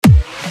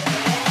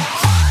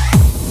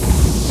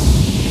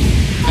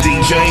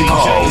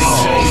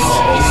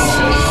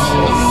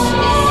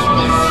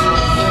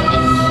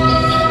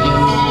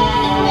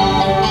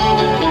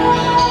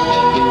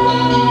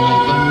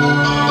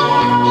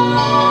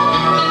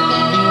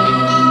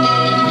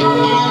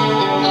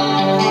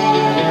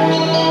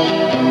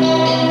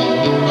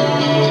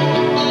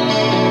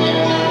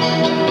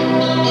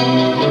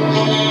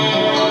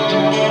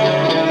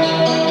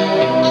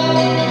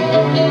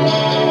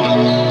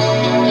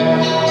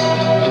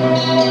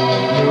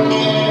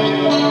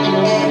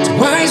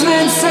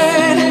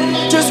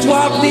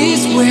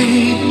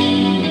way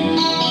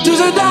to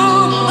the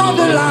dawn of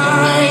the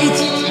light.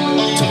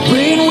 The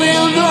rain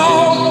will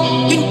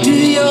blow into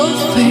your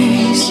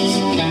face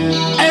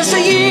as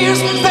the years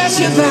pass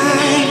you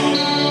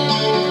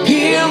by.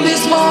 Hear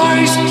this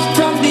voice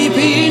from deep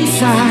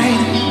inside.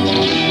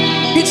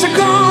 It's a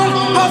call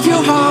of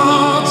your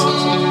heart.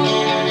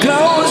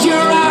 Close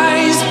your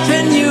eyes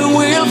and you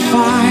will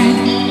find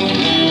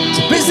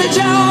the passage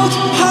out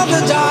of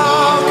the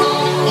dark.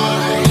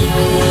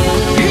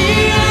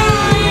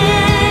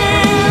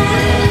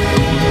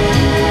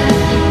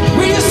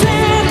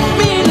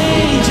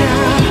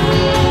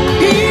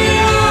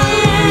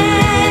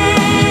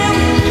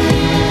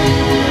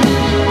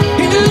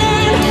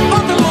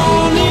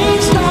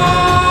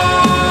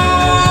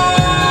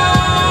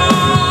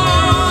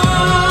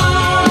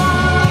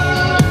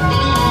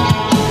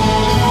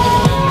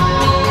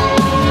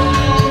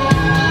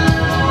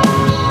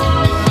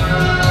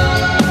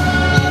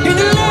 In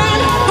the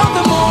land of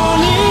the morning.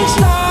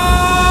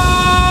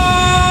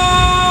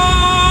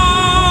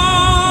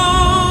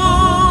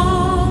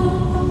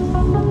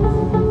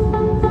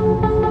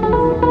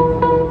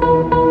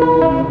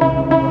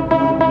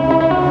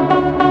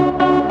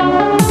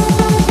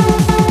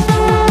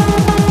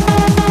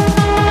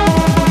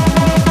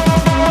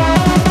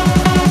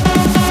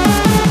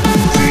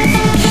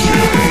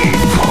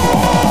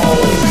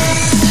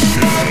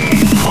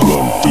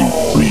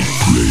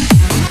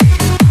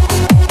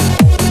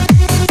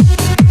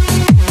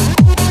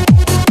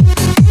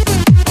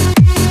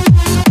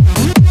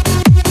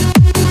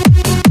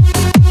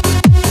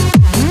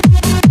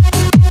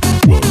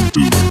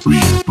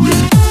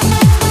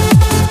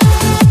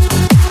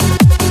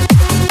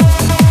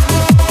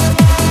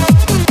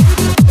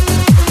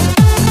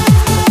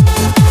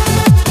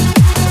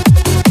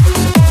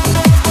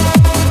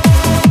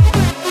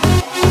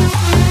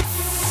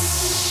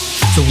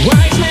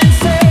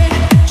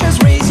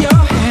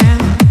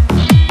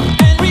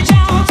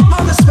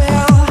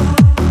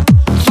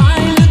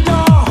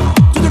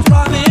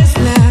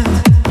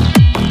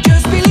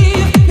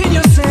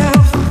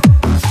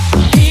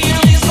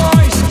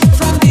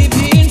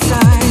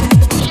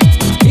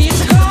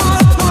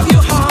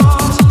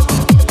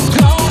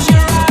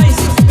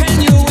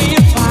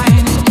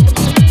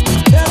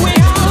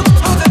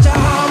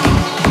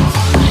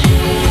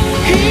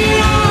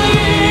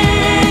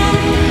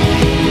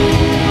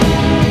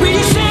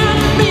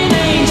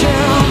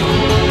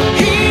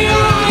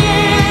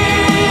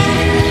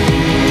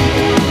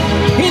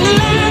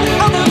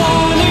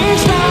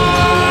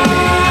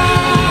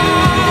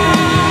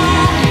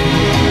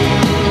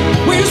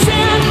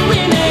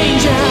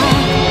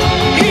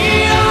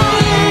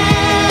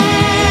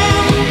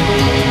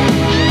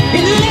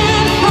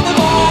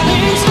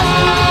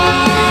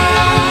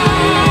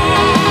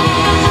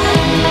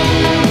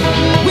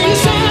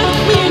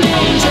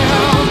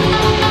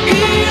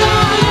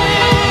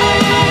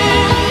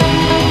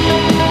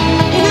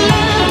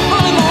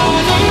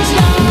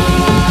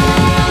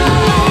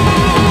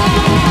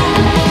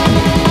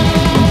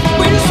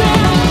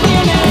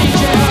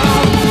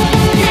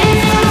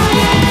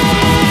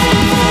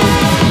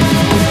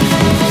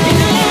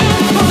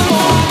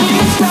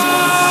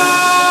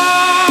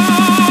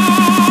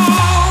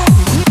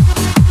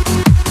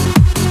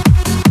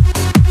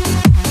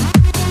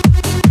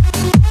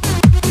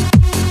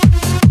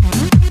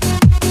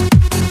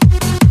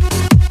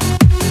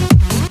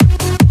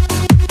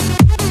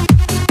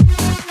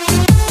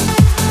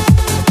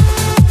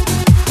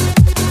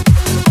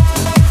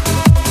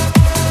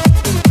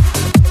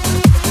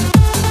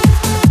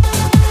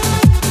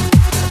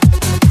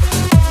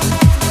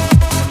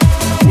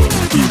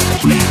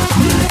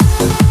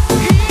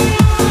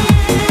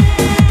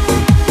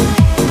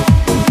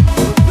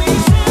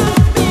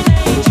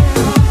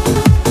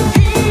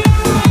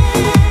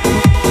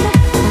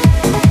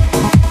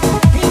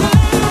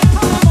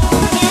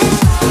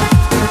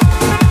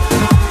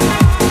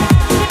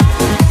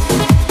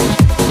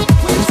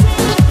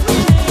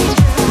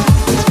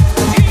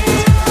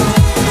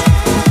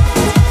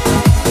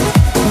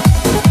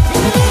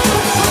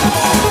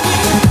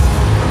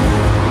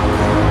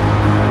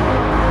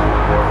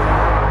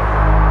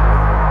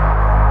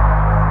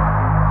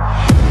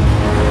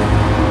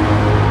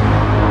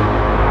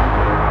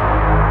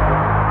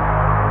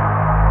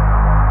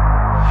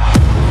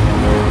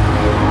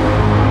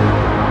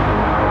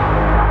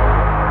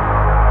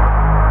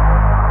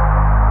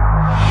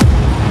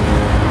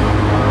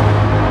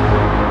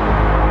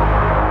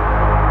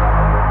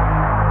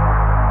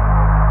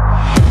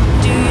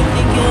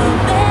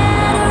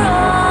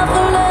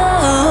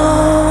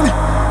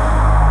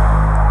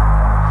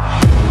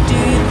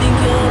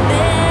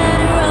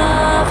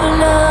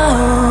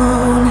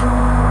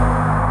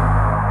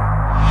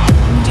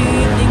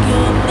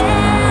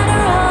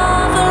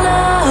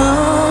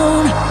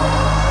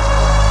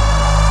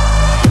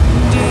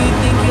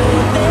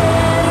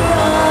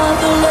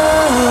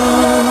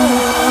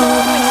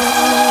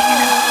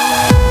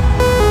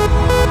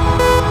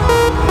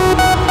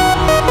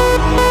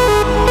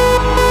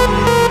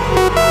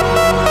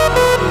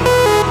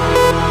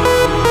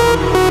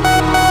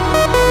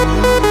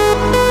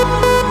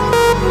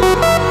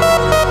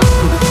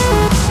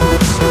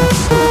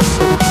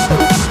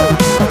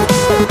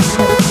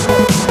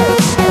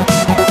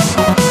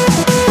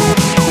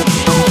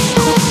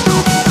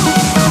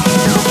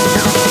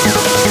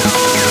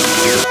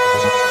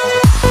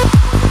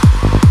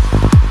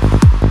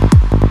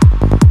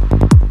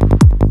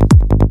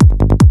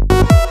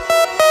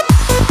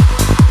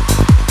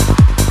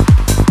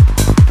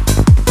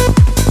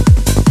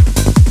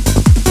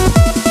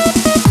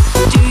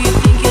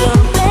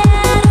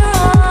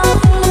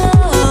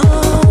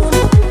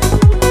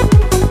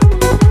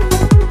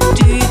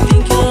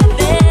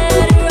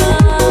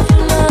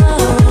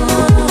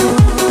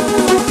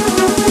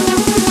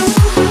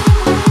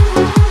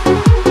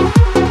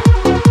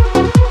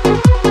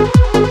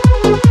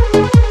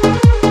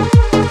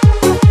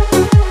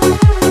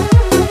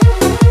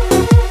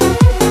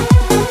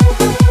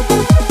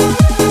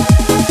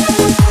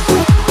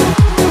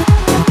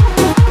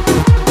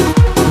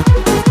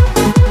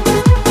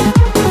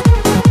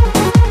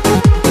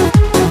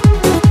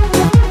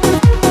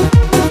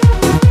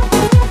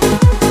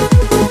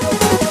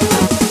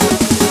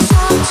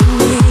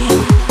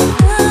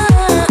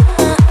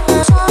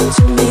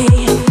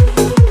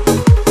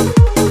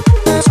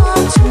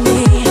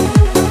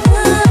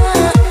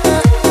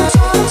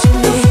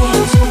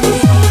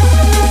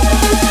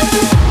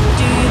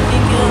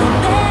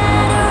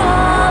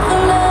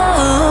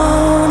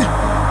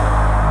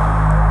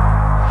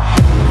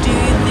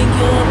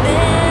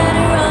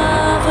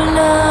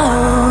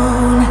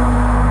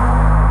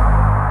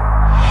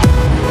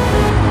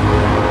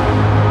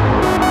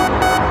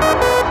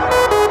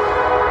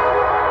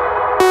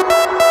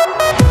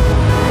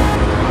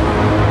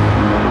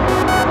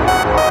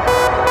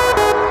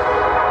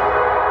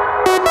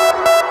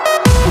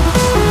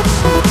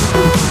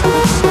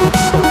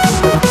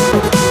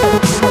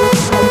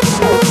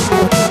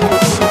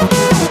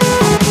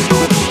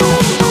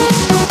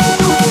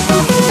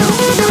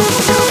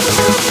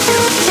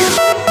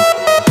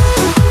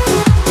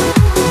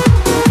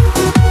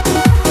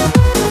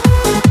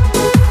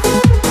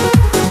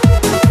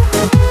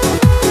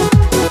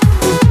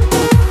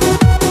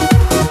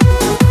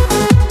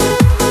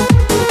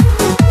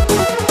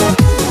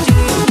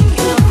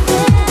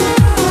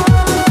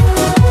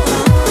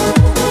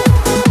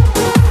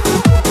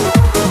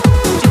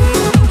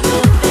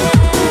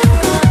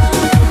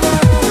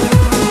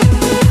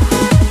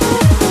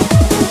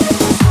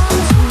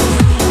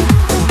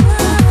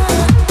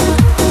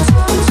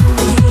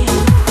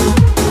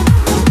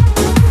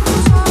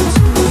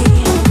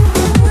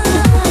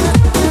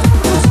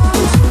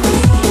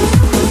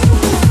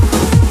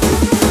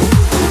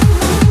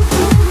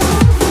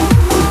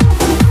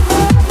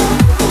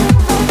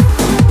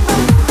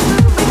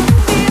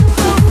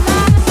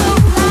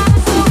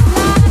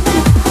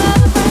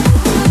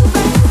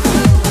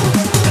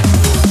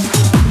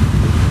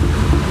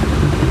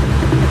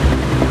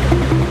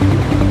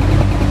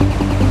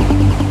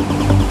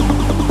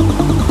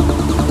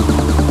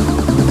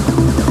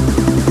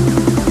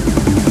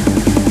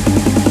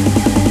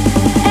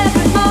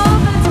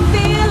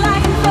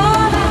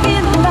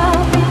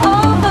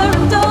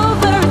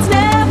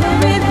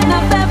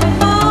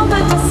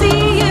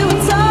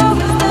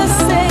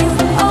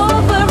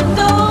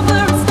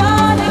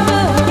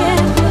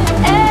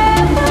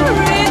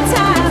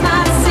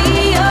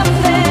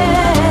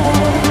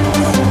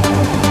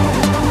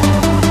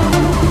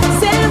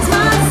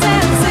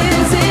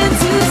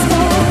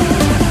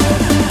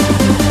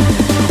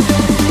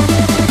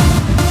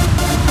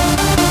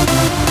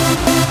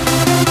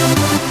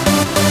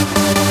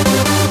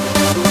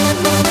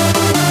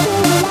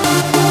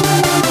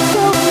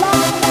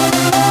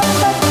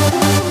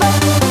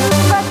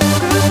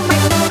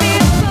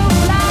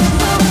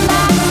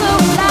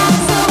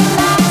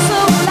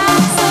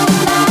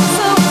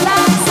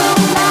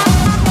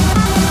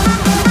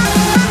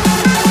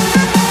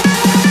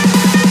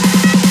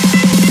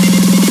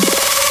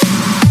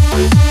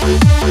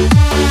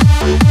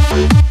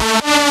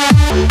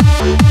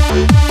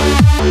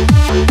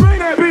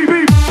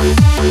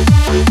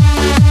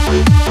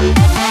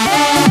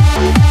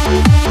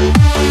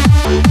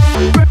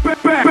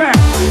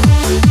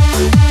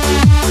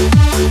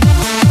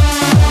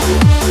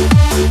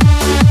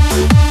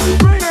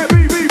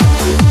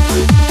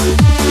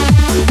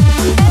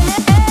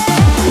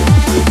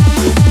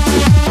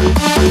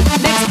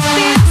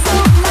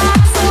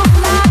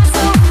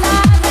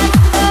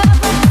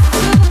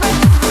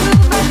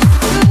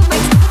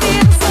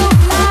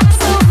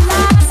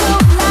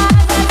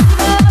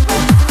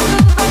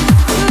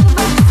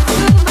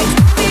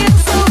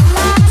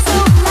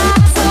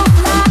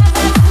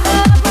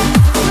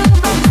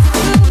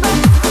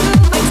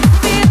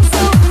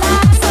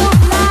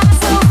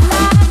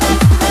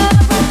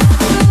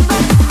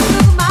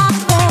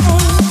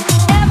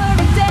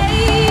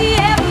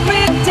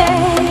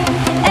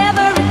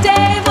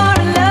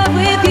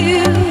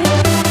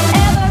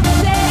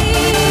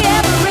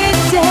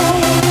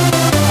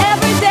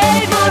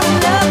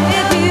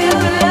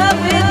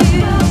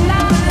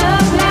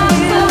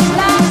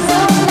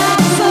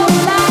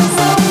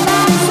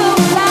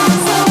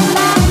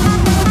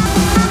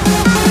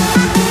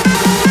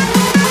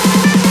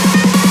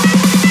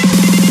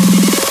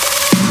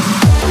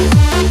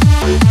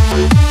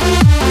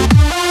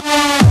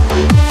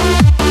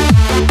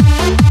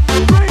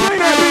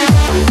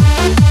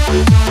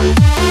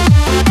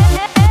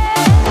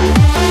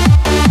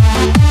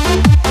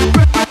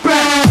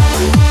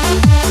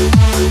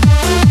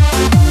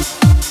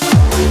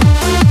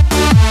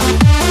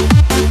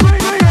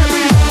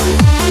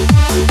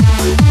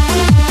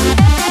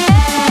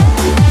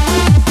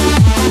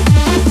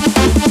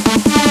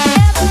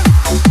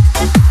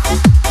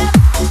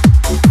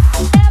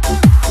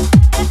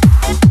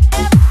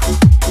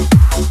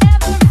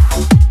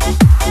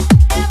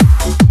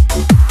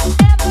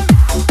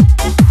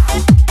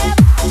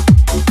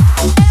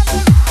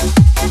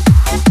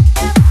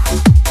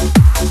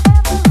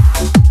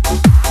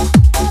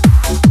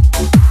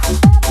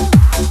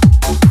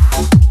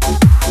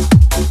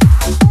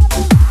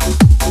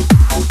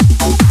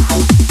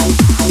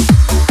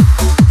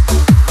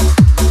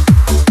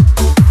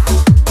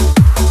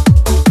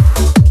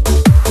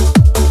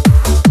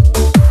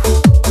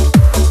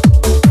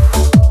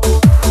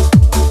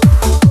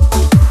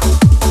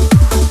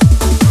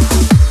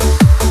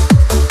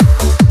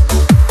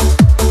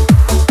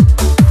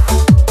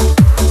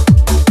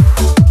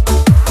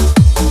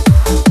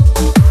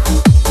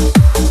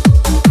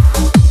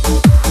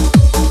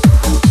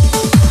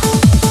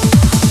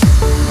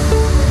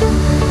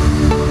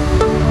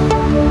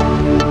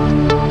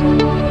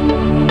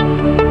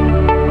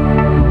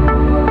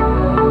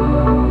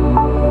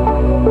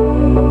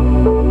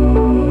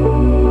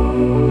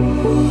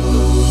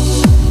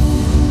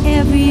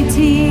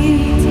 tear,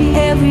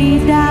 every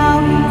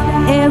doubt,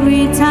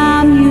 every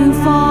time you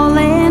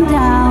falling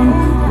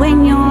down,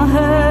 when you're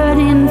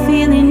hurting,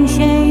 feeling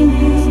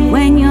shame,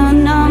 when you're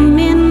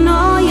numbing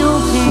all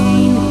your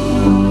pain,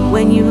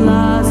 when you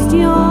lost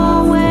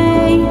your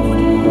way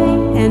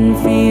and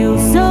feel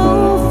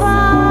so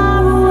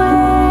far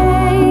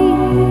away,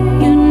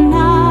 you're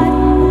not,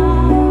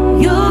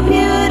 you're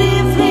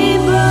beautifully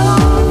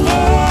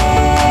broken,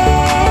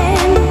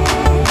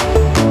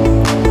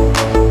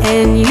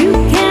 and you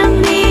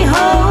can be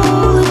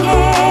whole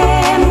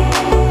again.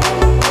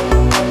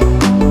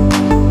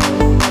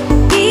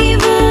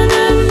 Even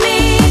a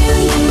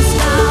million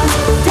stars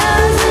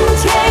doesn't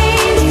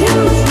change who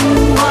you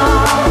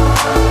are.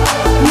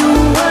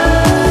 You're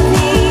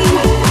worthy,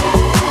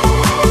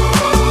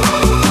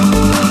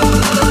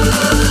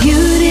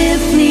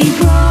 beautifully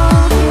broken.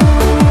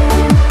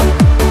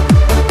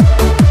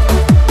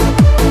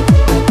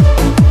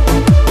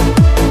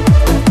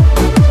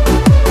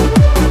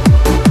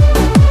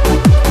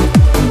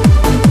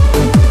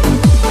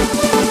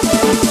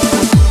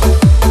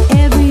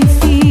 Every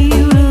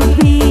fear of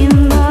being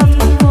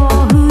loved for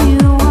who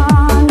you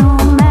are, no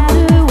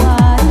matter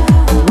what.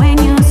 When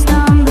you're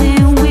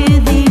stumbling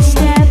with each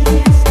step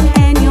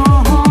and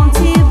you're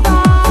haunted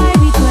by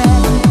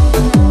regret.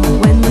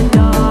 When the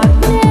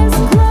darkness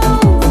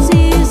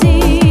closes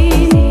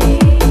in,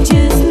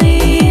 just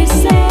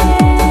listen.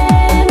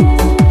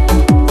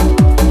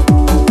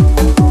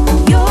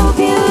 You're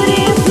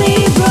beautifully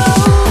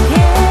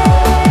broken,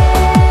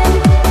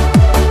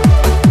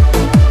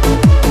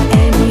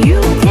 and you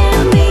can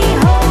be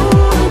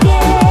whole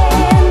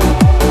again.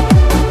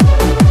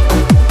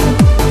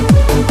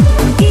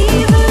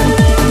 Even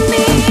a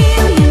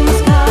million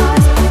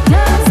scars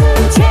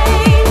doesn't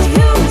change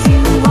who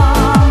you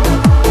are.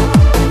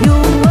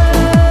 You're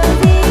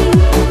worthy,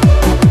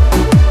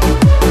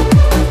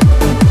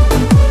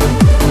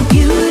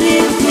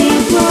 beautifully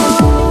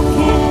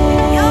broken.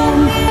 You're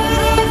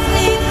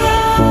beautifully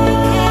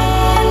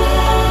broken,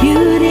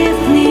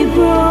 beautifully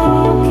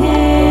broken.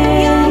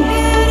 You're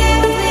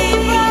beautifully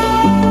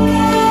broken.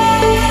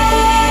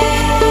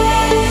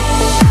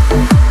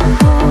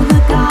 Oh, the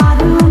God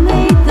who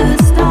made the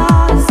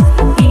stars,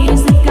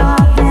 He's the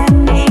God that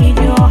made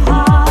your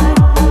heart,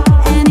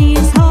 and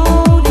He's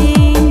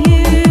holding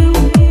you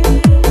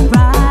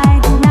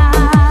right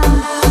now.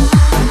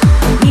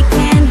 He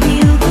can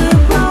heal the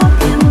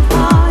broken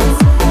parts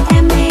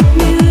and make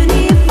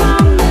beauty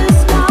from the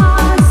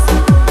scars.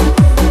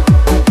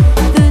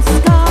 The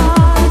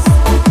scars,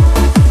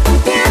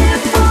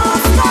 beautiful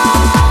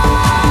scars.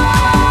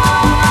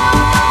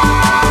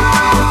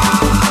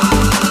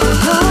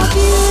 You're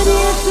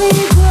beautifully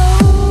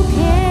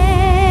broken,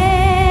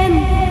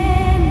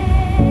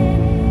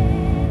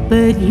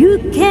 but you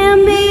can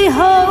be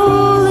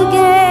whole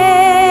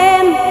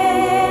again.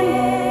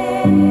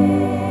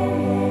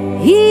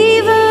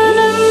 Even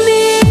a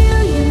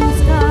million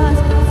scars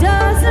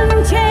doesn't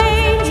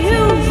change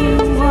who you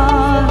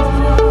are.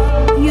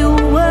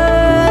 You're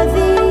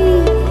worthy,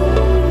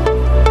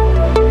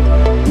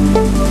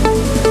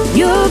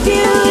 you're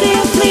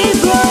beautifully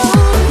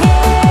broken,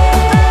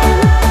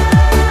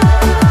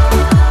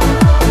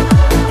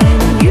 and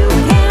you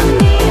can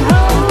be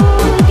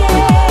whole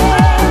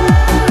again.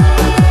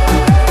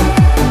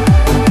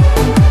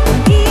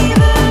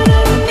 Even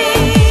a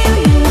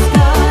million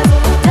scars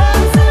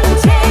doesn't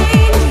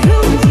change who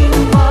you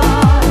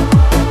are.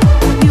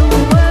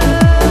 You're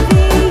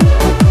worthy,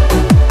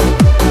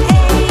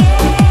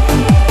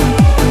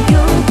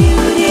 you're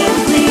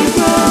beautifully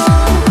broken,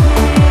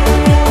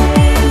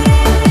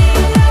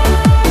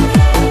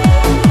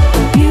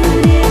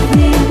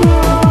 beautifully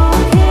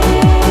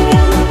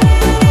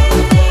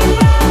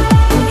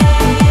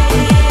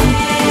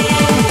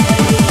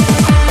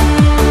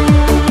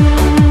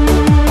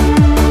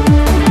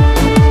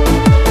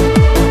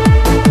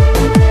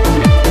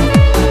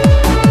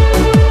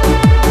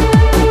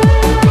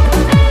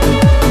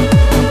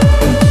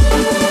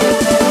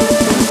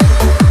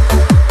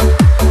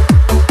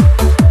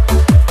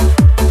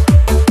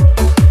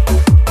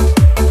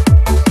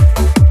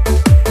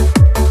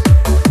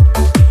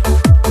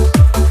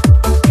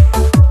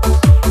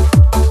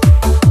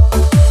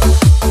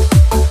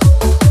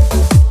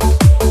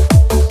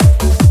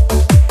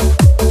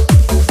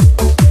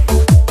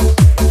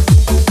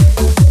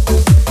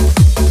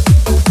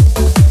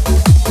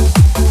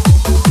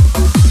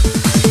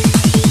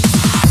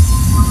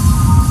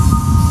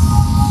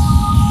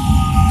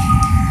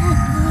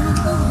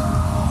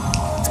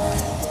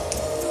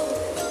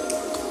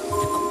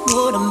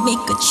Gonna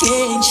make a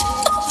change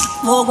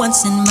for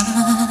once in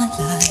my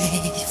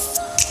life.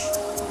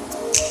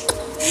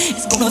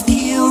 It's gonna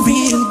feel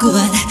real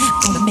good.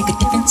 Gonna make a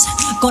difference.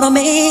 Gonna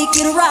make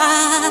it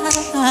right.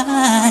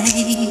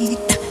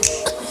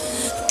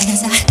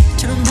 As I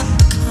turn up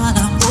the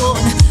collar on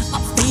my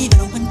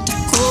favorite winter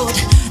coat,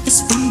 this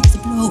wind is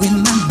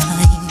blowing my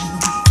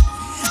mind.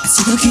 I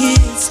see the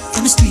kids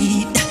on the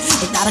street,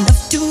 but not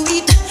enough to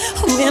eat.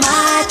 Who am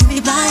I to be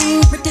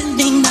blind,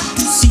 pretending not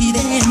to see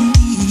their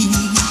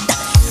need?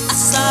 I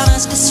saw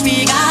us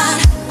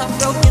disregard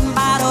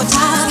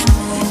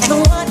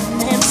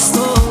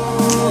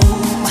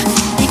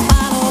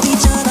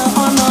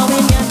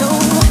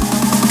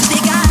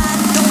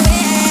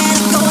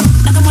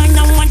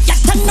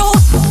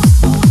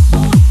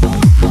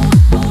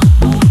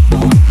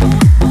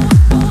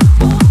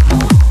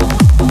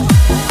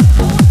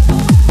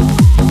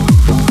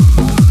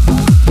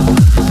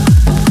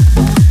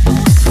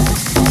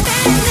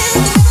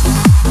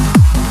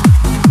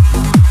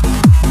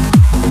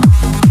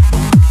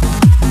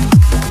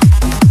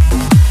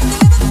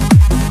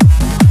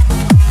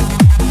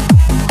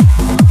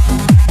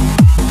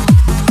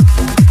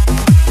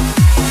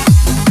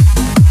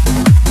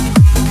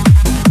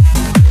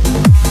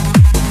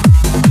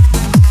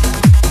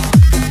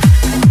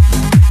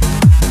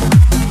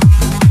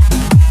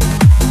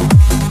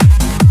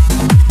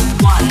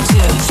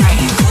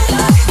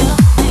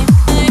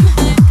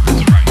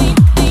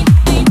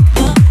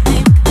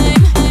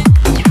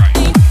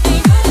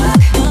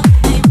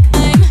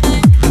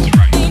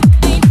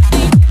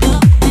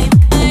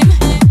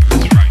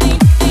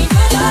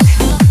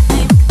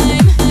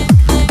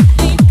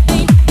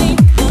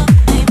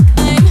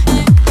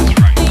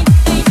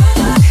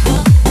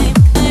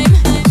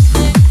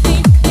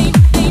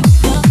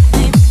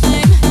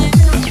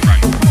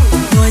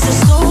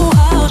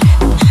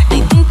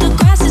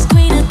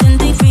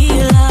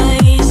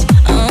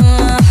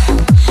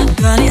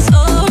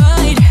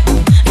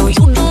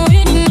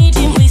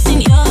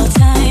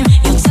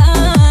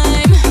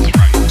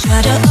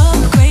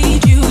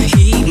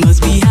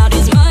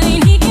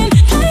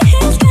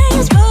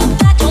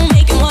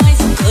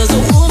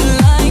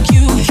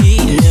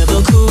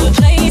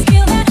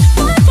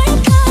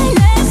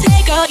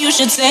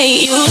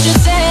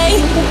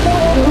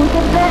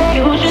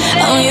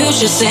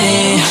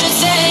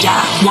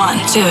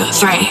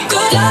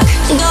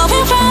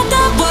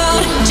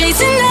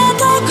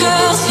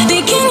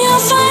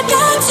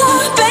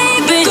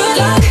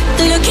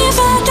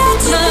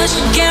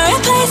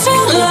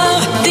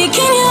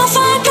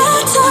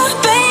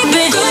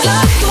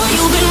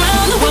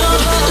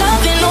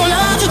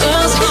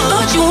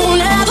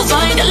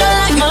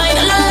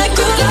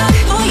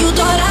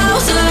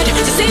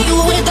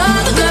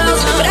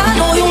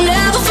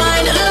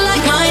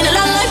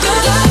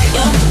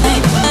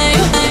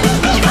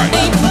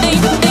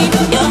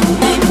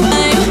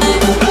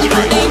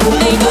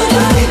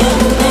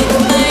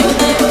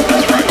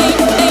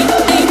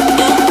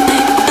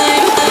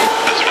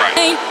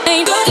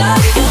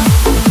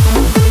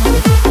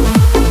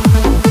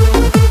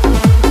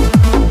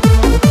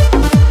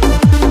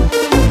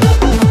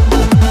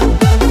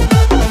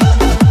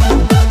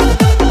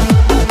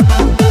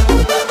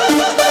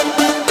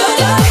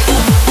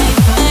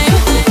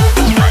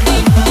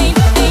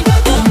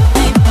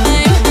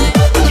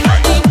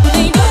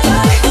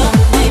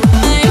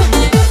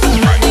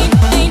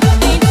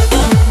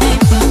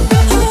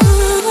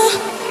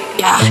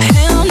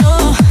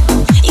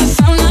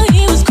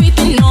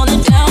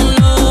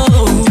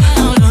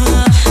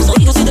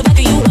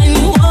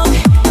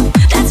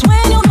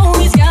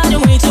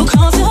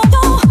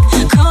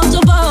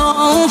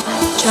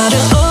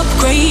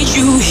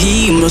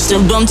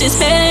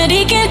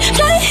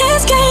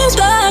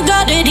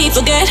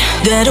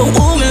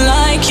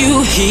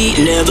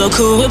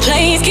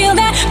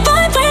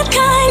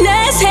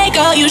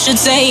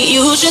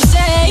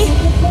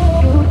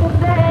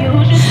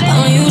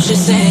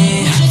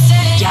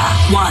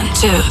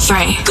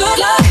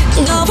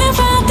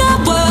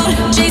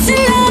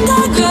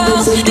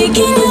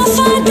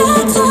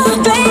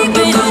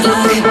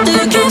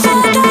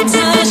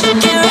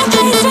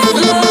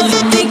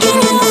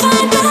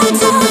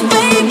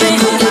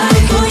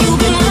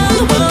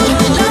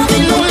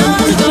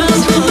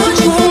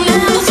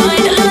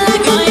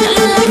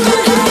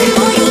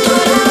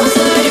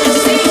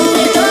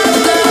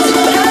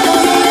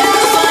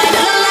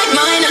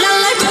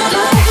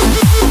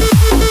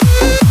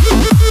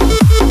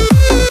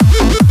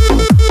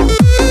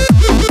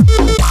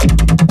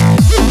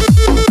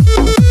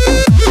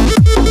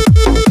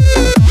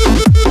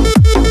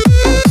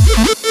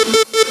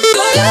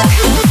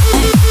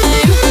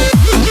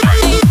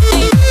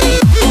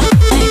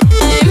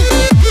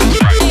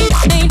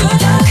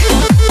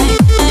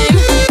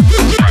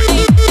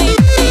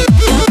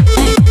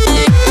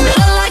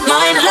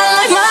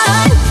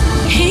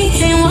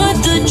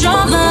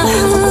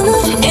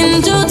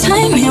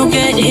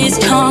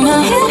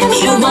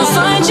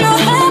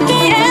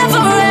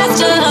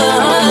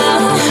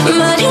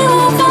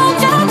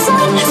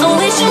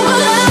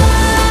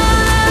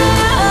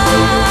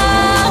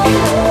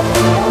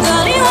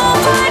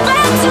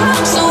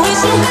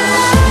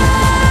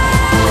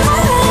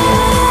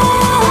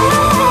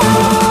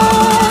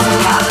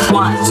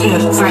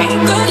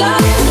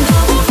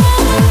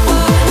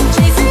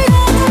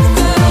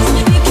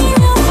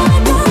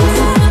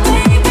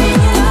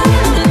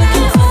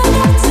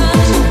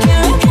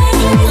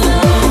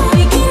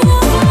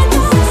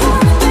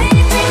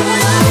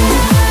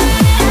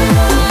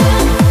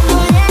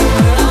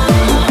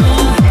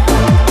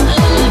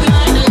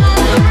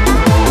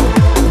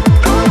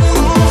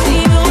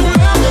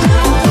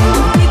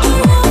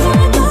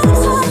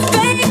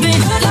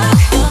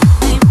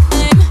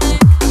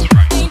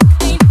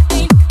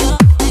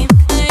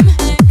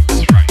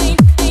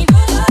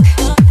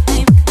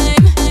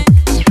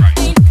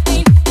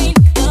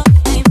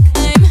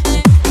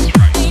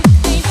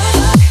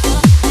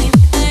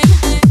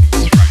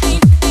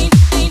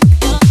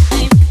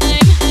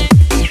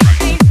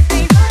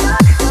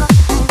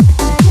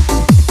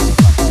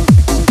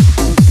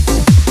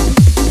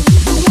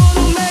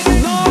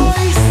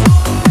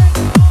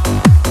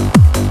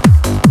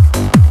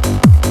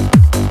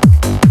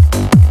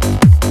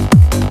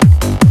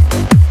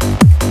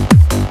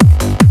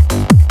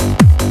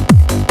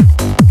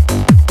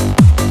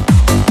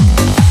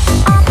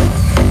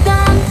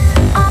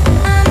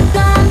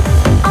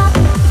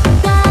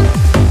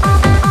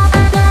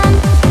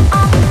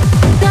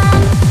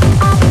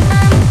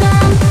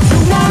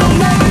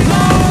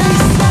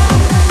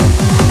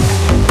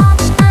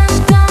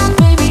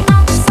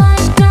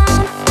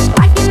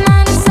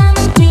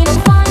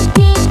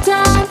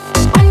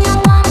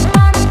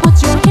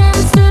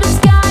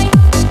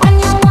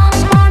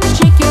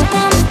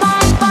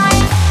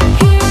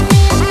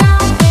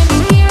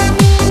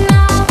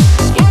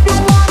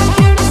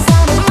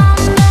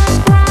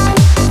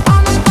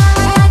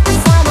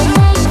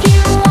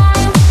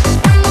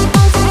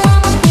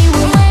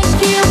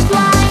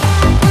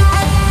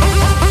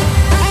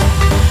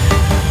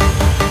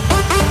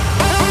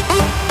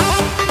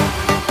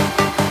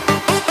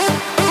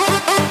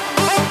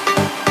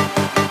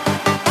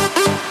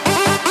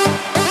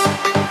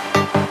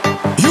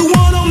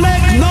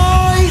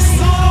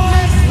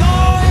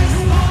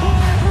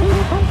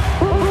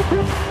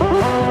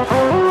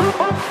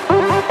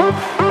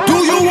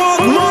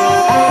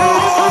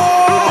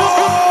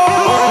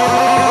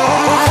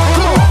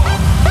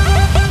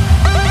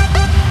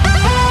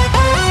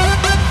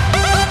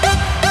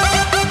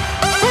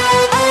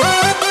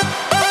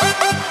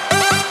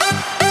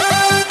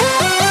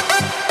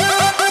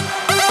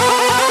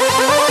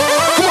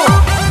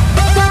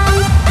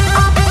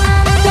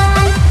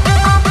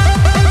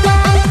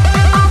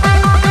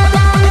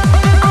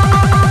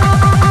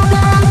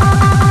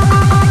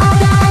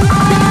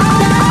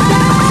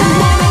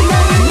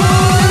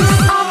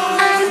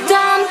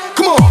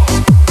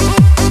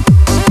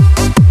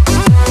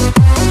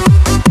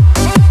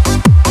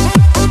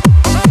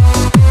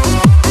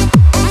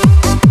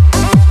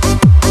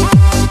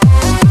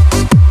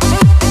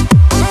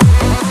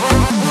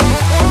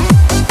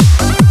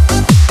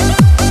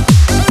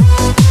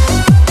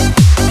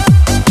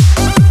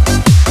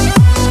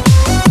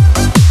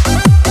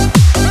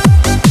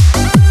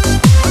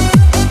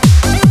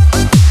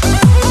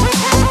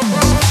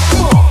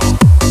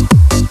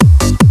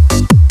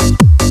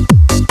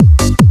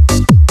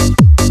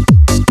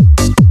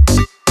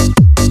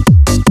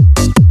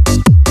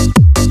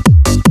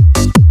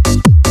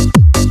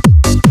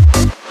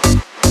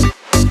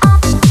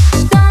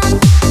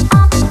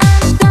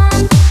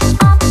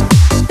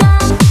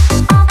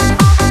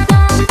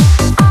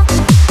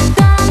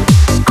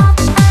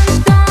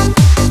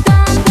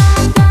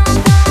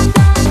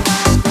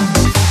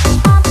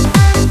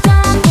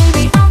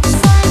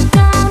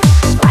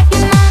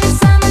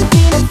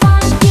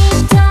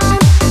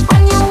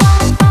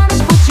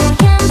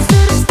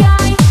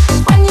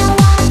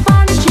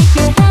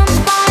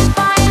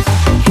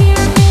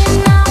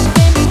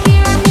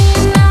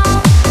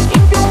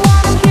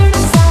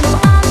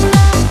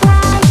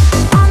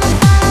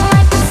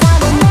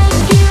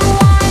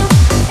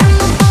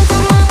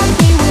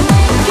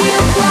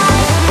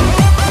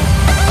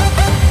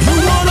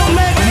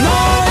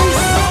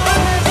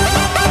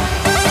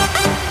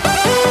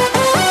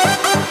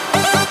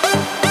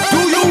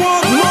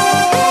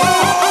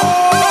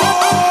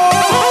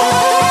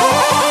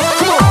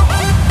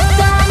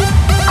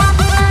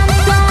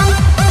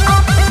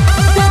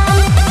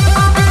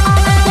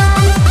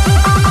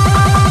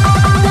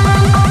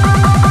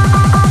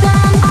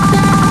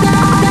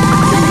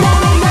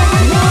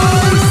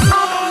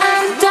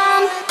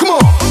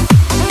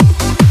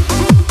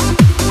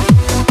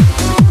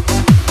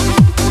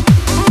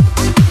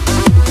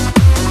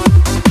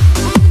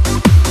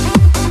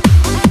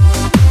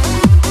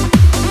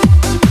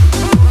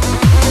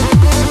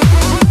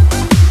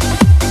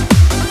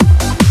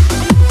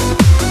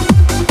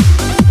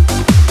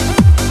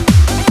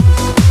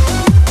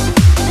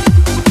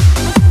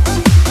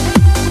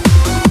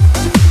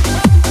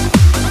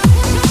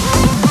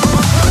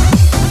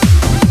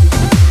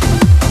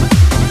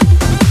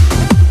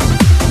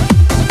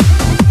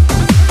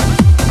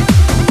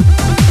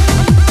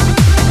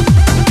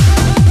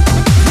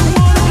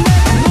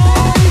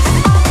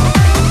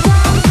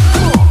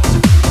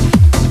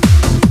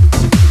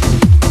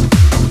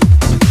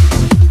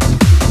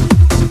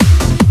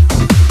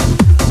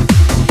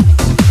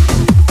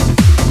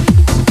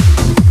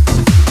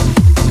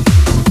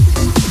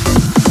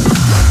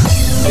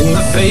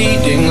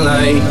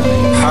night,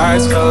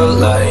 hearts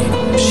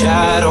collide,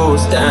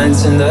 shadows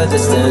dance in the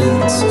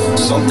distance.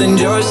 Something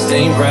just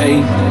ain't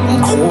right,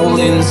 I'm cold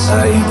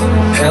inside.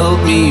 Help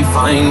me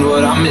find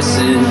what I'm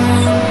missing.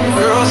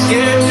 We're all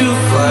scared to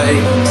fly,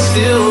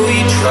 still we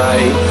try.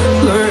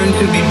 Learn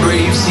to be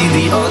brave, see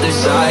the other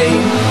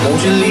side.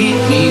 Won't you lead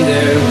me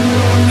there?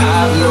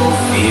 Have no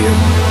fear.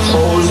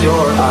 Close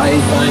your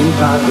eyes, find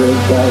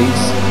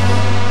paradise.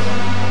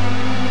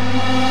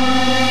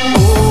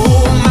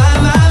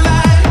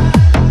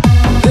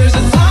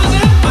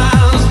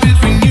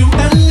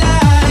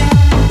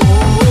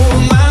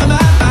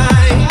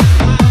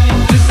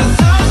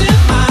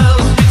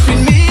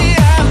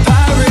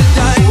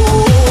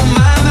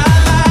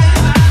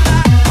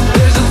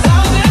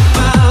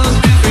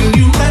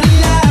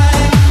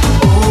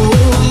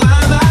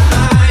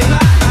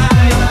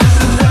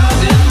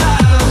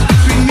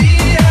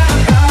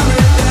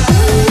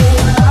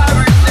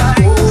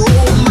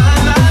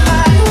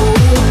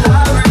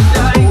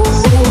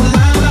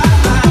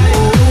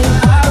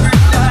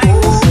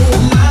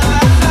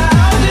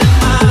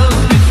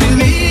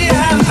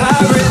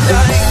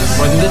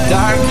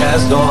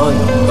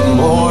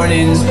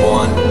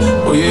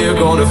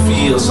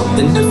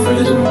 Something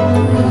different.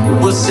 It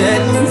will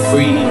set you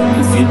free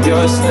if you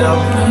just tell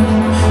me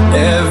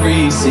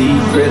every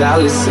secret I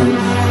listen.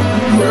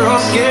 We're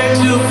all scared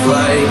to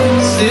fly,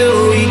 still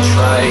we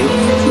try.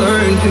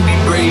 Learn to be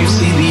brave,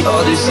 see the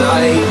other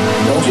side.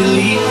 Won't you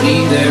lead me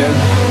there?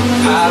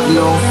 Have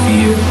no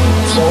fear.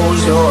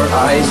 Close your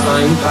eyes,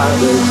 find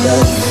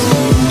paradise,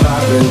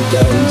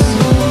 paradise,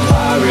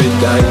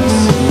 paradise.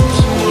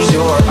 Close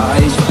your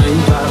eyes, find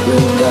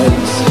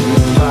paradise,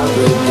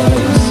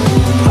 paradise.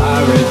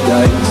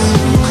 Paradise.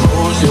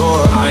 Close your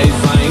eyes,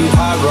 find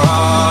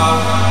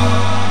paradise.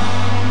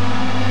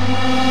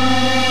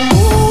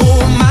 Oh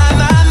my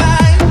my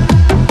my,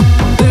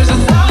 there's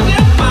 1,000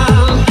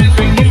 miles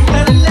between you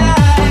and I.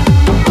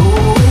 Oh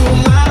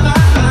my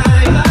my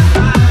my,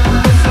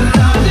 there's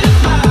 1,000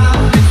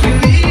 miles between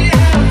me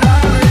and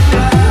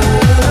paradise.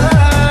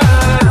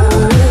 Oh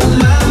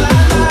my my my,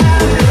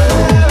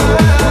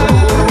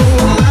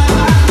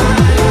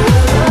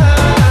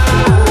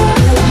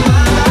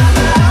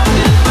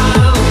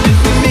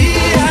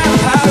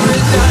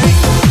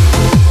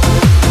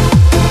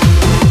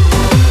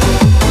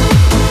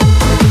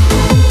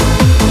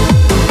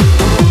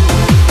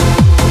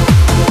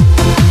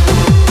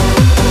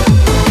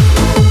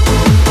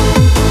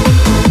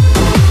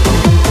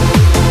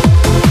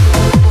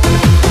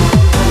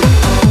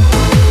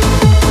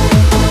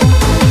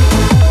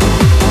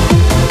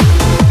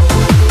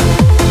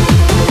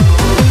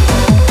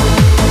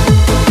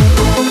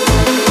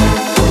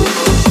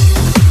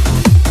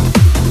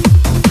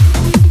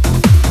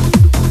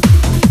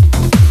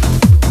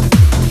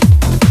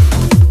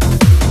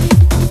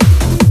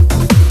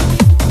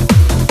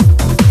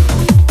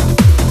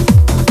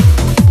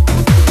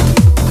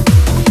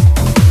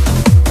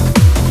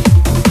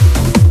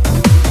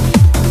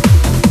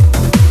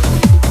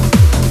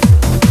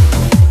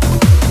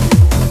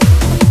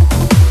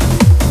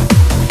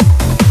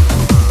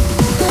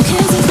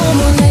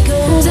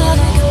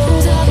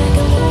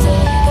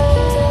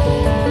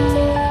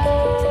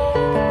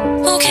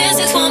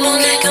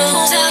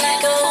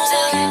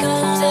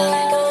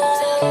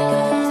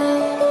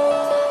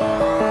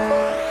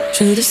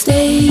 should have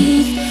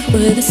stayed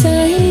where the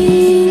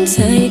signs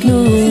I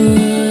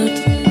ignored.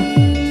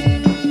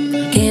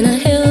 Can I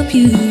help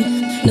you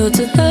not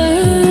to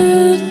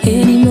hurt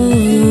anymore?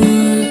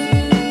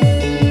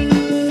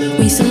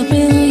 We saw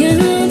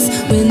brilliance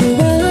when the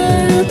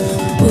world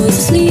was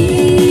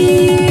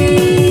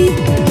asleep.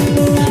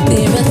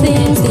 There are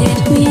things that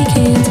we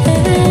can't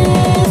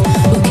have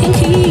or can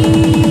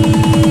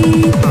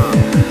keep.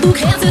 Who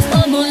cares if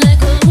one more light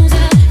goes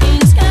out in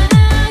the sky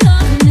of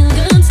a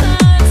million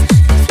stars?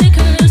 It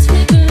flickers,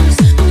 flickers.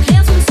 Who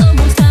cares when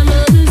someone's time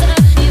runs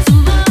out? It's a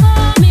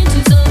moment to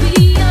so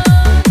we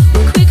are.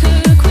 We're quicker,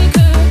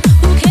 quicker.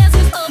 Who cares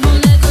if one more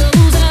light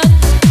goes out?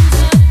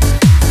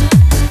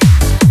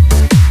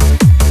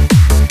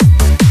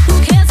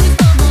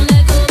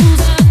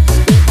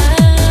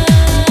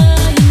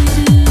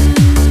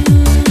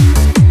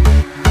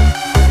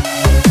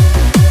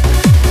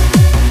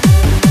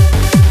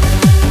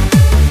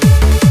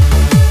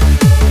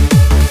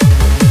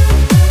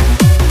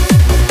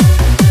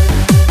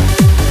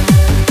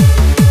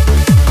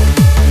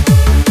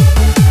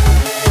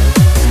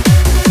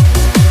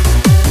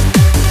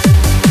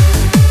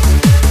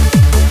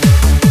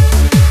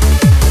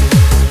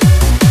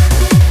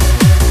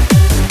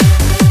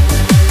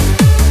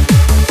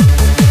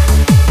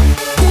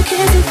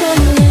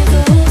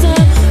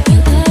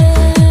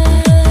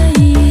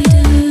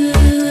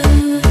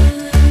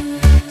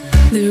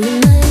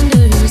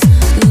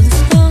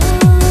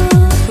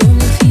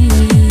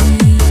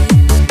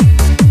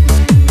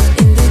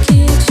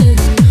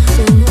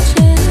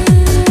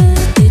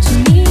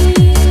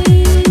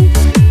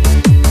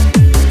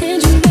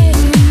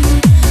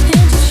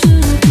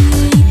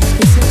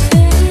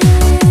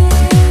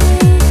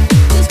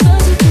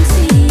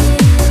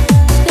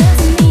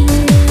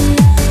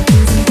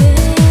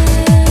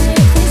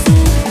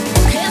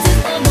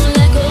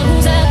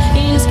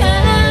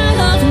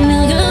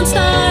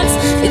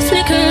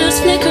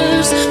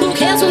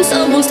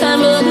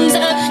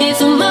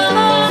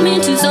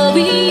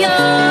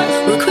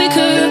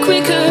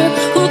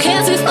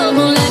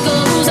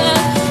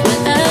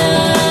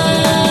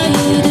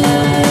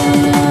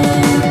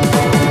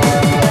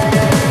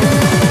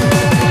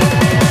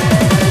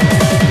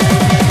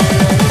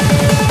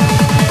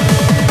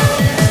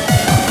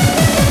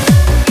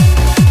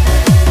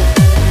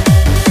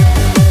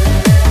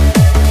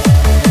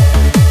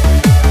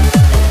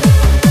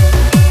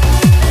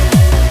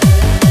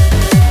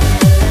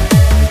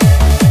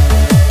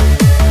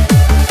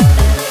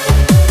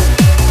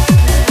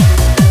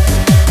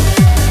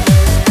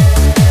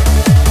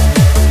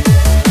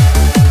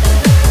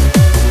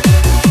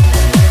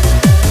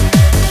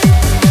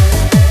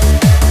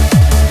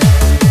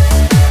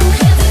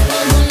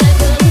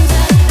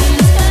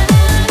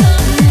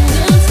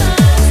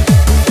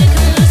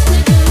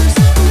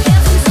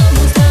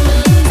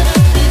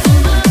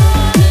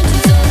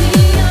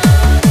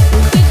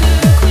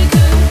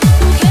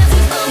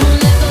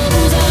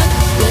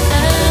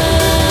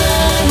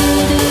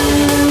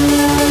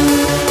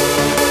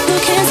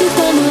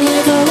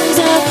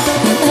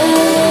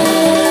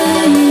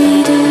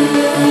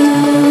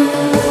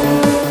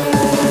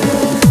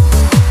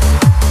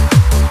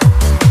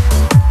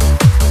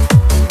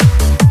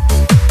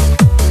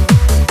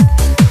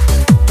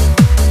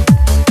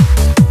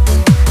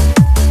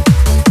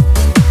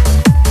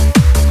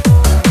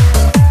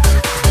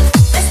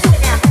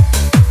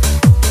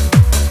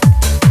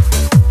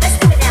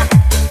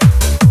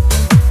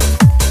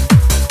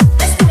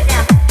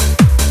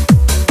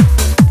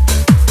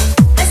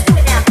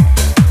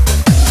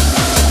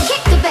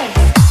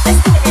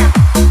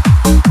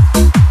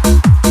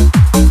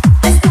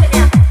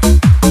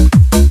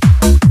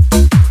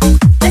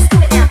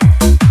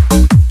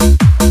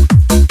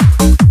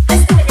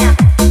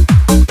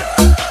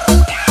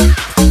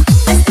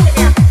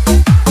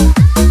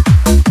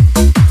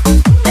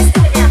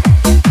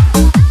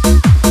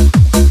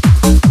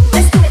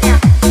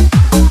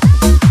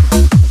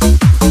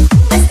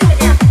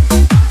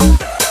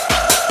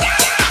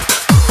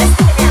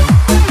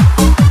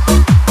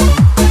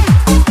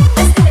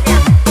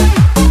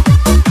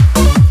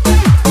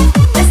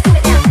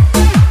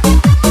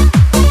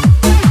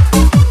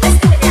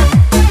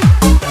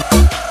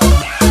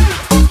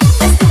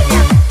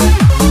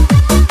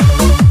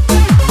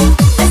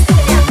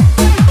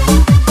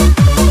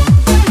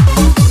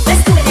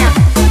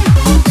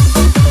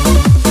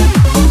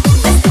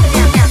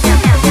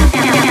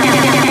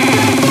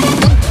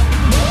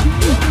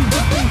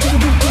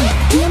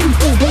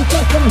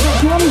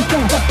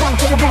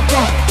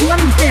 to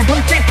understand, don't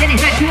expect any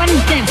high to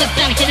understand,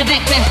 subsonic in the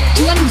background,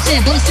 to understand,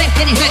 don't expect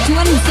any high to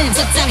understand,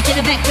 subsonic in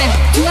the background,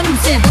 to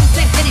understand, don't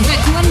expect any high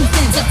to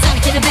understand,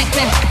 subsonic in the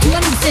background, to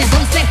understand,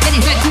 don't expect any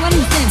high to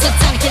understand,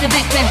 subsonic in the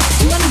background,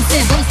 to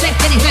understand, don't expect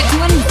any high to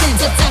understand,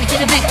 subsonic in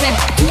the background,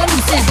 to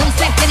understand, don't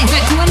expect any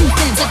high to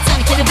understand,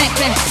 subsonic in the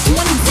background, to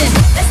understand,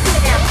 let's do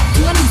it now,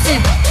 to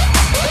understand,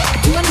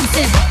 to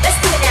understand, let's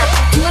do it now,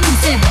 to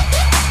understand,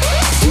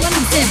 to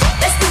understand,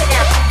 let's do it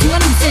now, to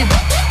understand,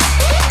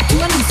 to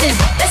understand,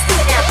 let's do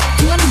it now,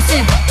 to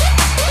understand,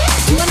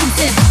 to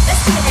understand,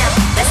 let's do it now,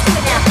 let's do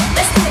it now,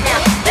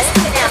 let's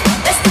do it now,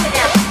 let's do it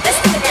now, let's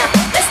do it now,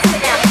 let's do it now, let's do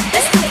it now,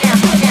 let's do it now,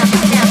 now,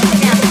 now,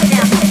 now,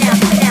 now, now,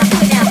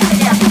 now, now,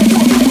 now.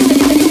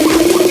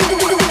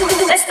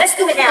 Let's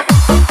do it now.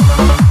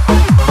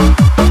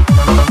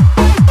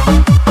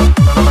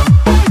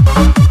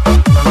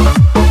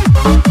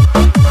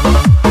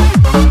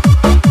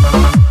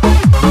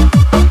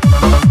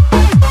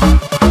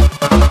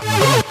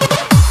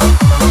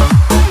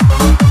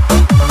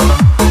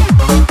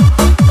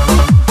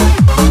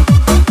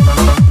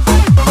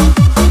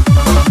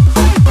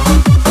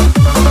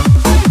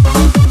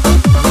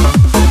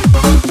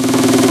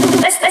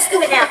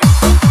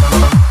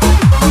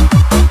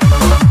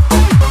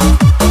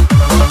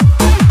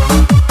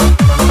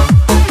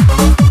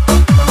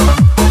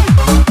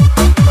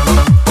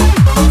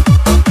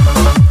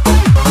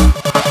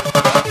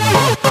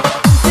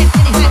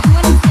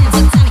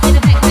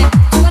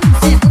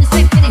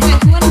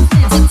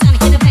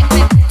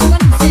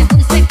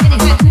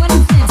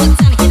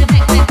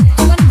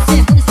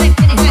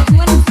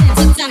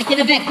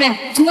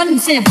 To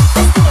understand.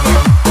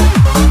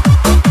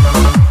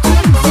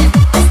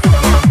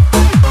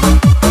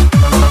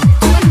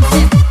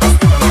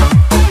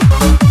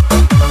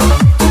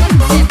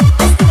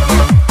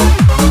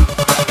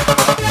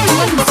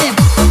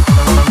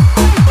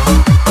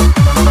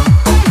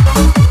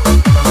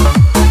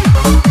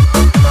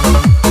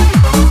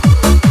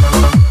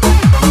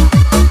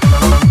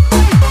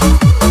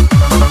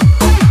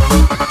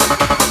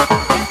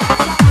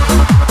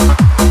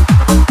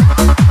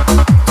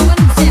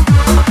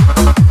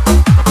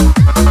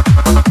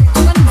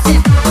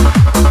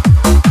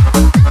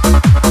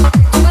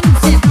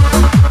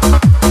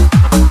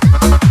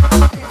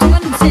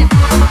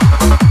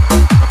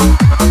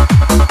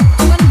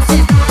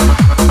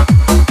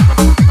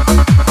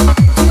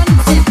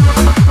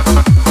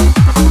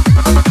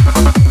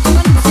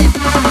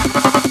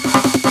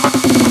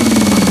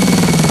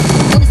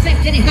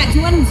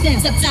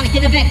 Subsonic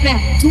in the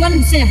background, to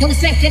understand, don't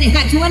expect any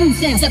high to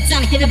understand,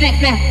 subsonic in the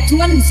background, to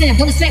understand,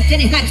 don't expect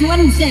any high to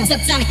understand,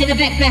 subsonic in the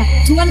background,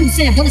 to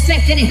understand, don't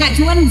expect any high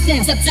to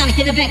understand, subsonic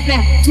in the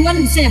background, to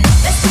understand.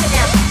 Let's do it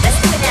now, let's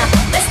do it now,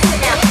 let's do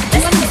it now,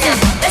 let's do it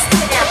now, let's do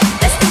it now,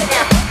 let's do it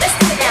now, let's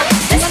do it now,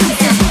 let's do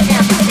it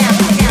now, now, now,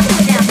 now,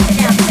 now,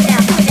 now,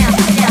 now,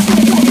 now.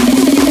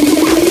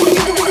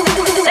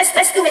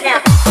 Let's do it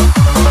now.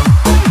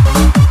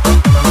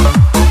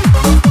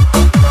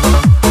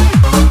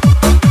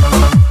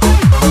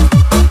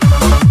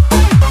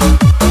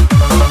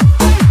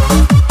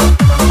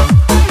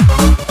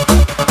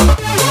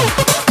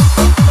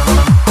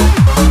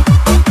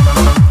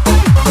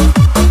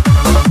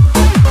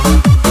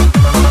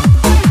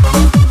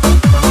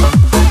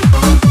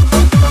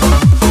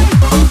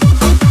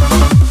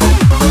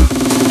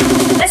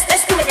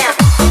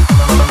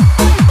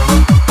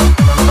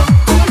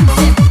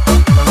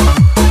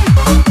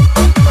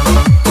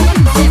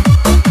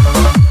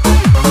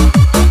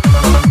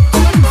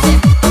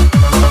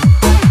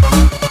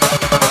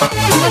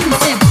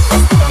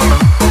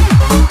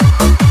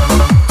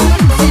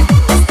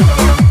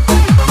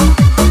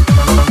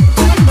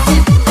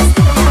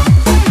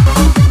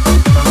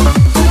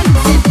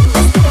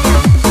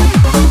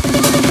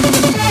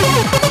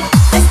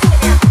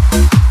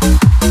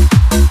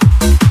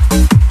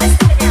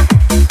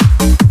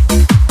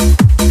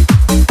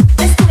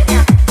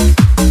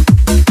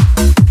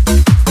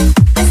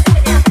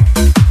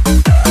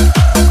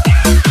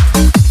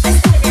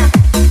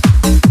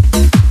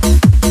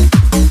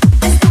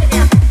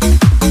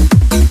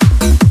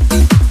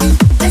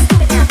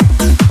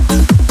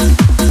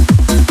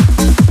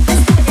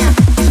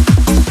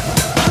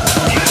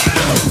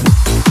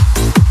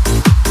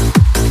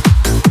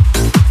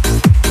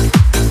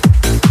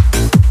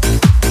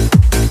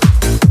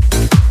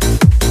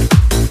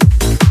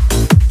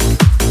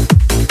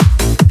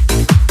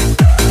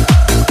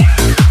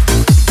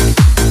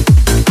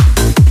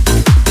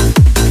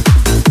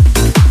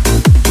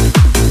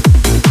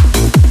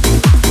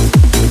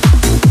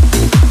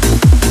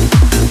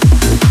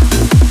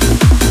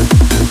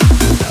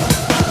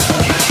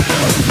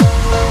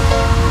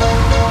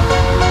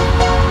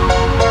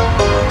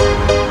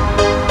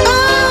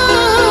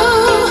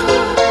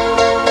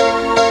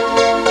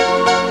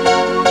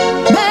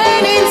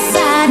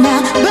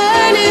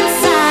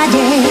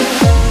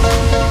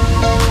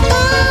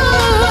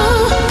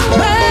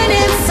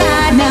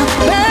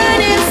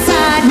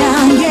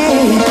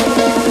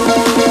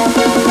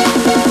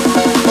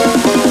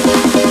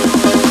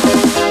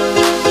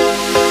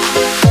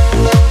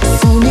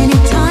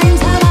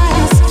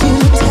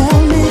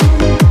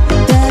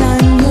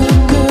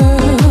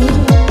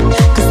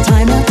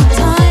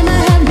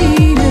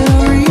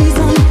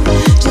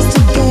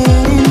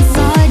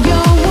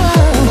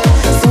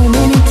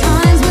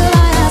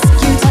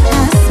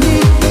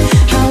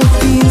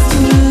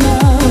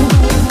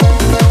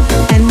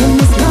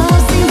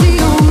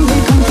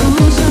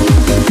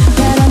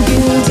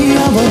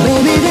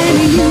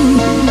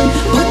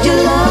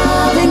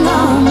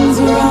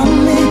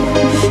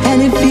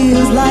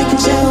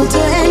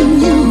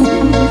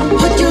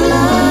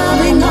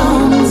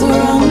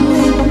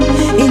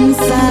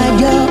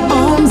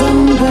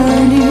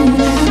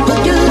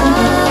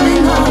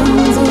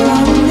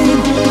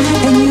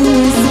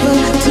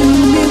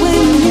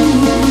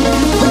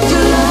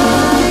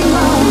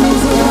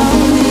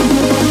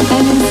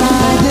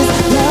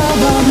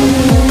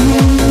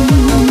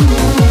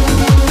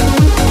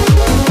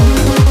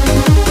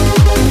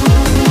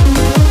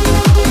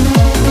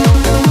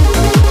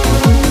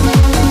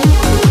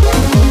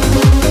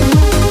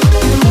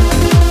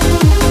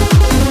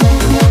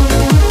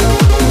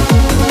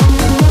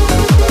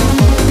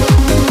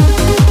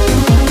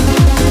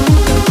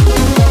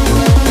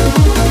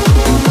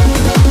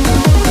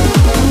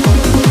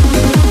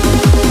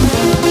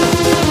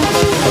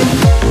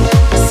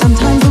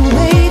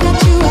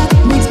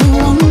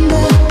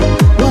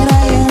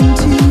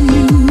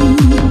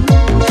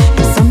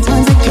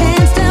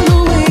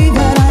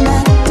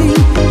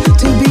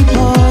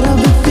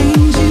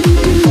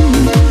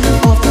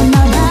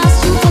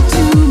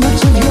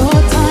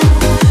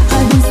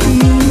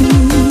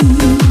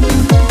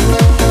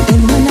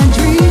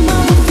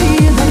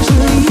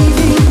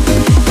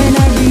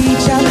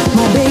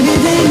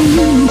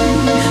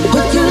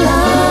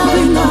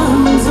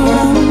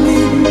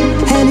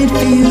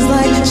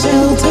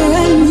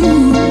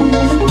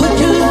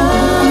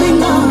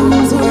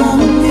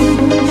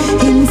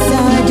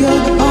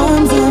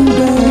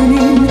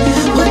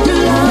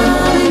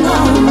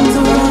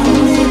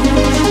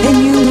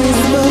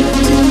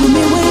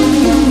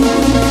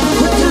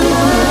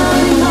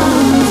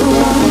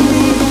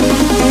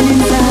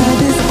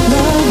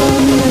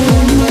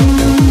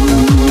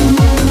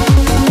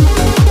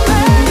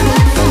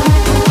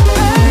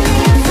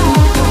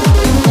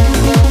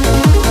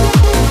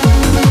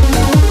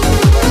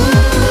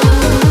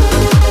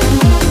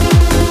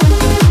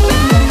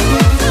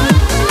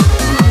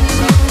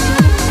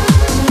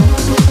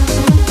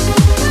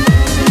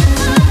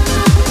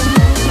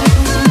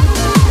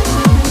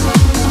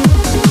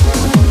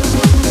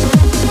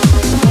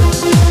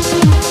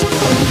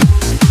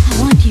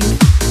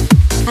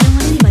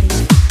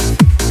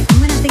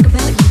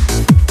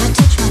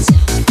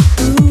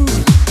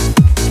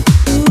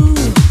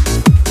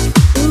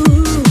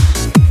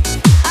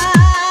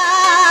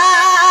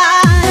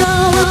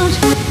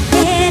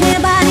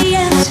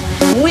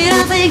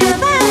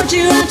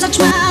 touch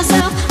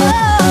myself. Oh,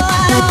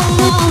 I don't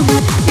want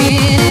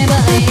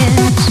anybody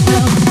else. No,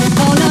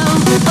 oh no,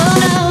 oh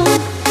no.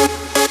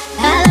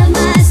 I love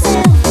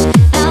myself.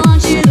 I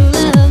want you to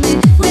love me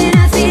when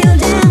I feel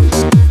down.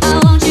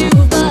 I want you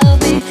above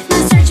me. I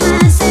search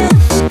myself.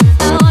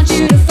 I want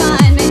you to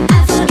find me.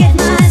 I forget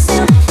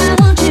myself. I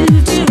want you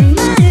to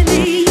remind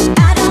me.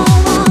 I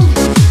don't want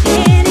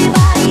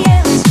anybody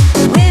else.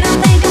 When I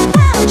think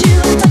about you,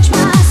 I touch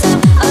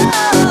myself.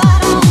 Oh, I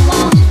don't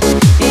want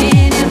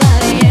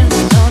anybody else.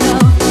 Oh no,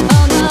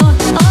 oh no.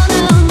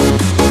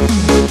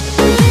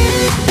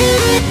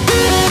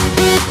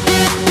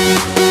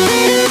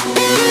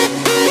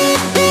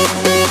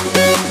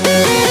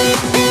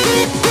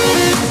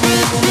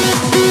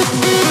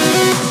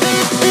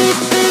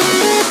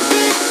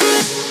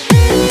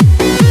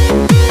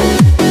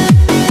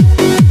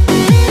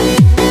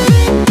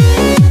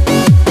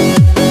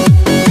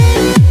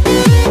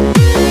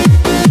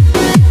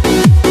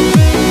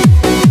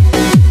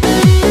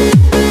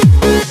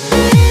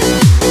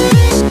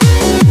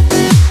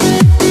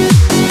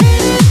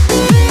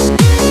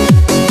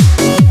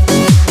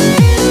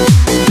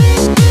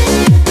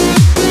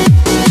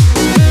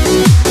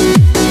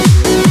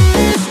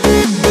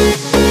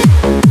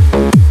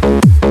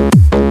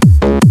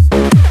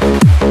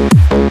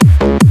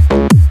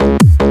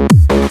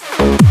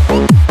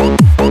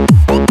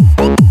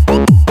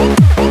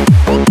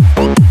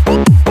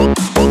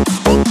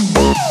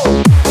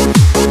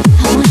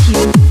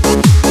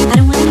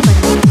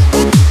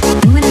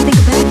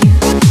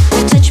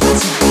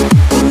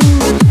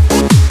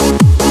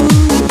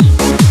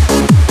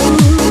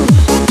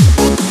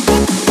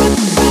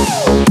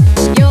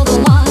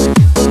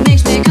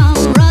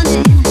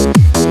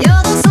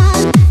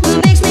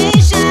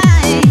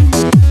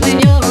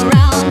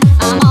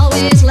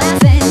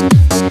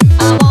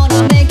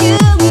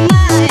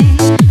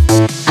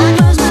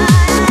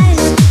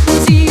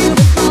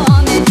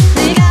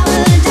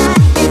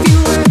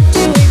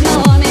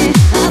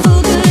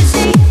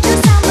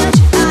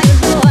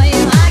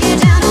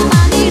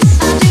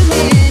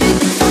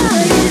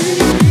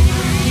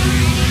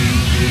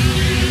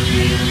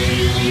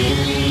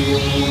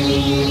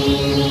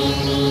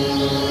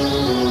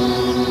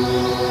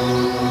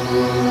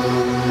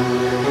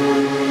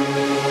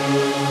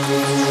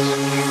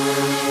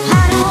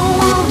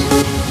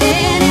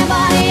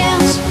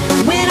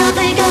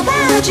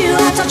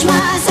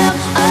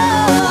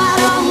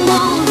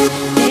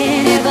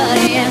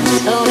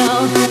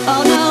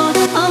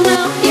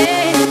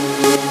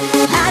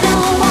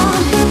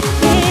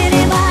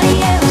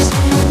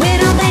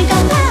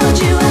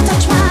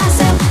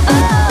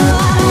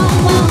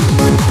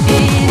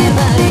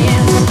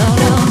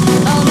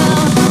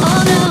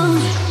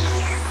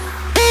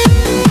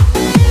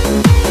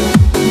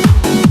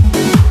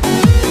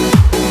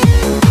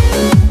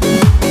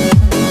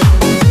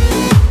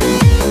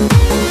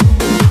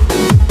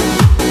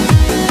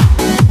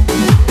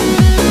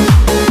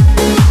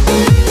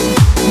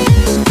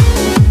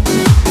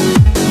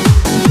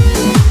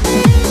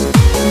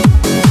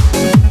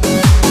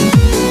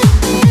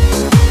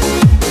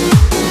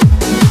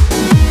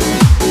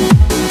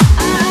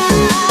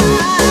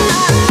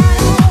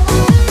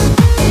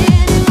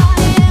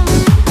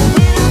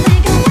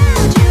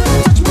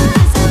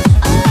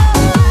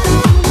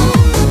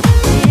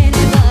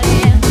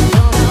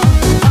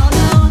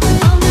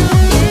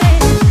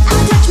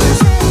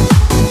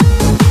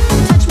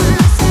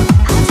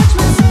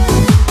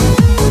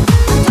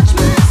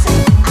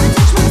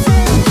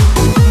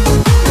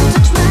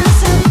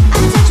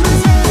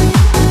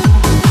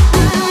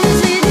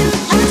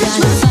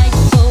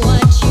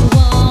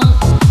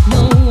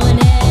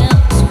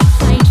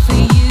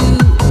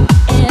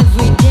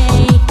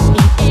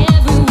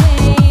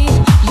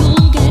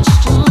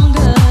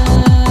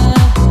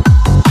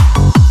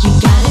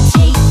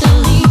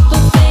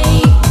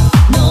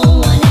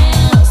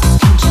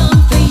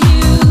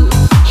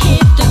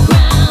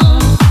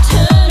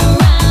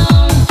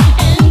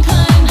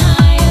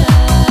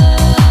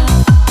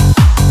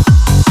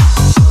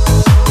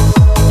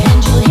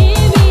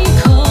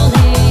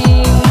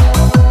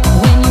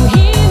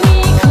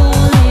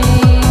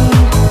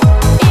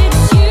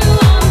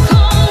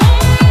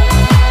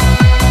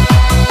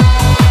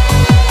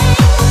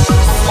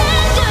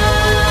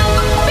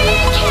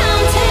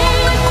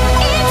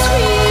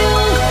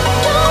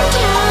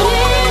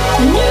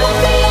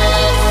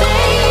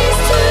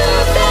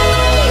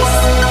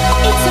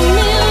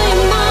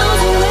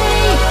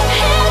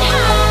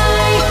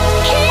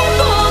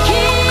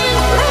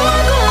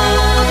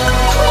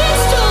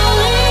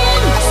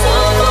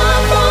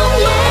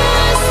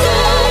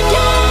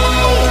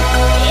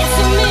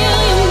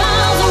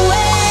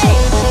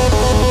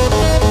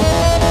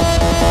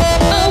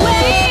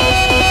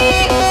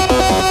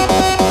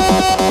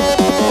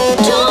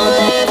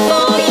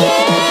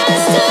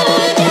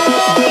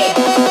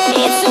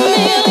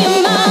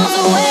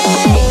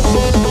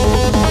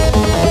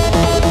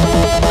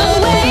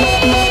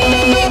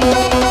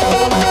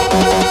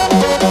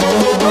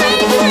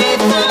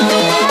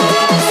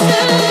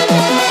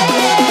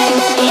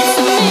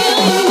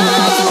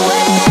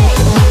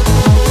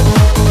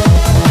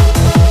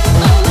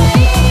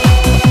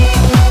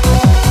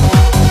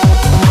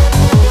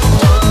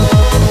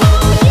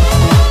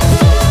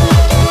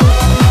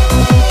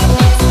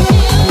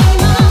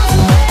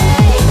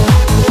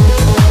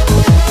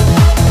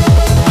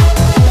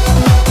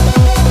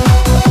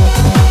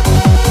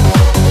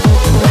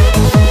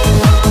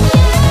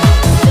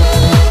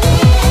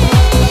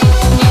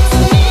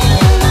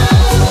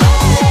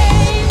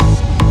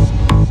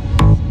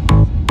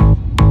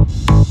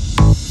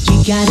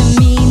 When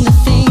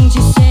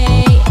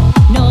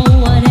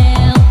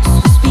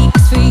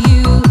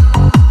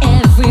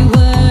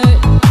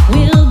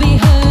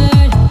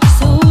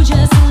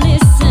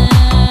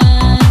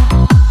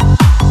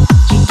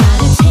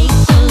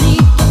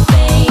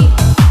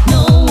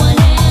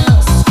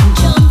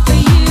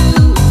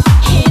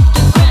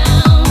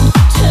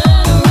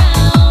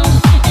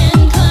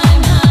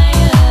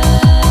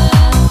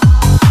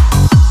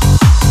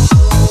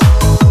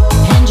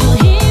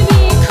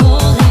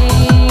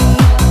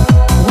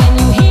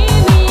you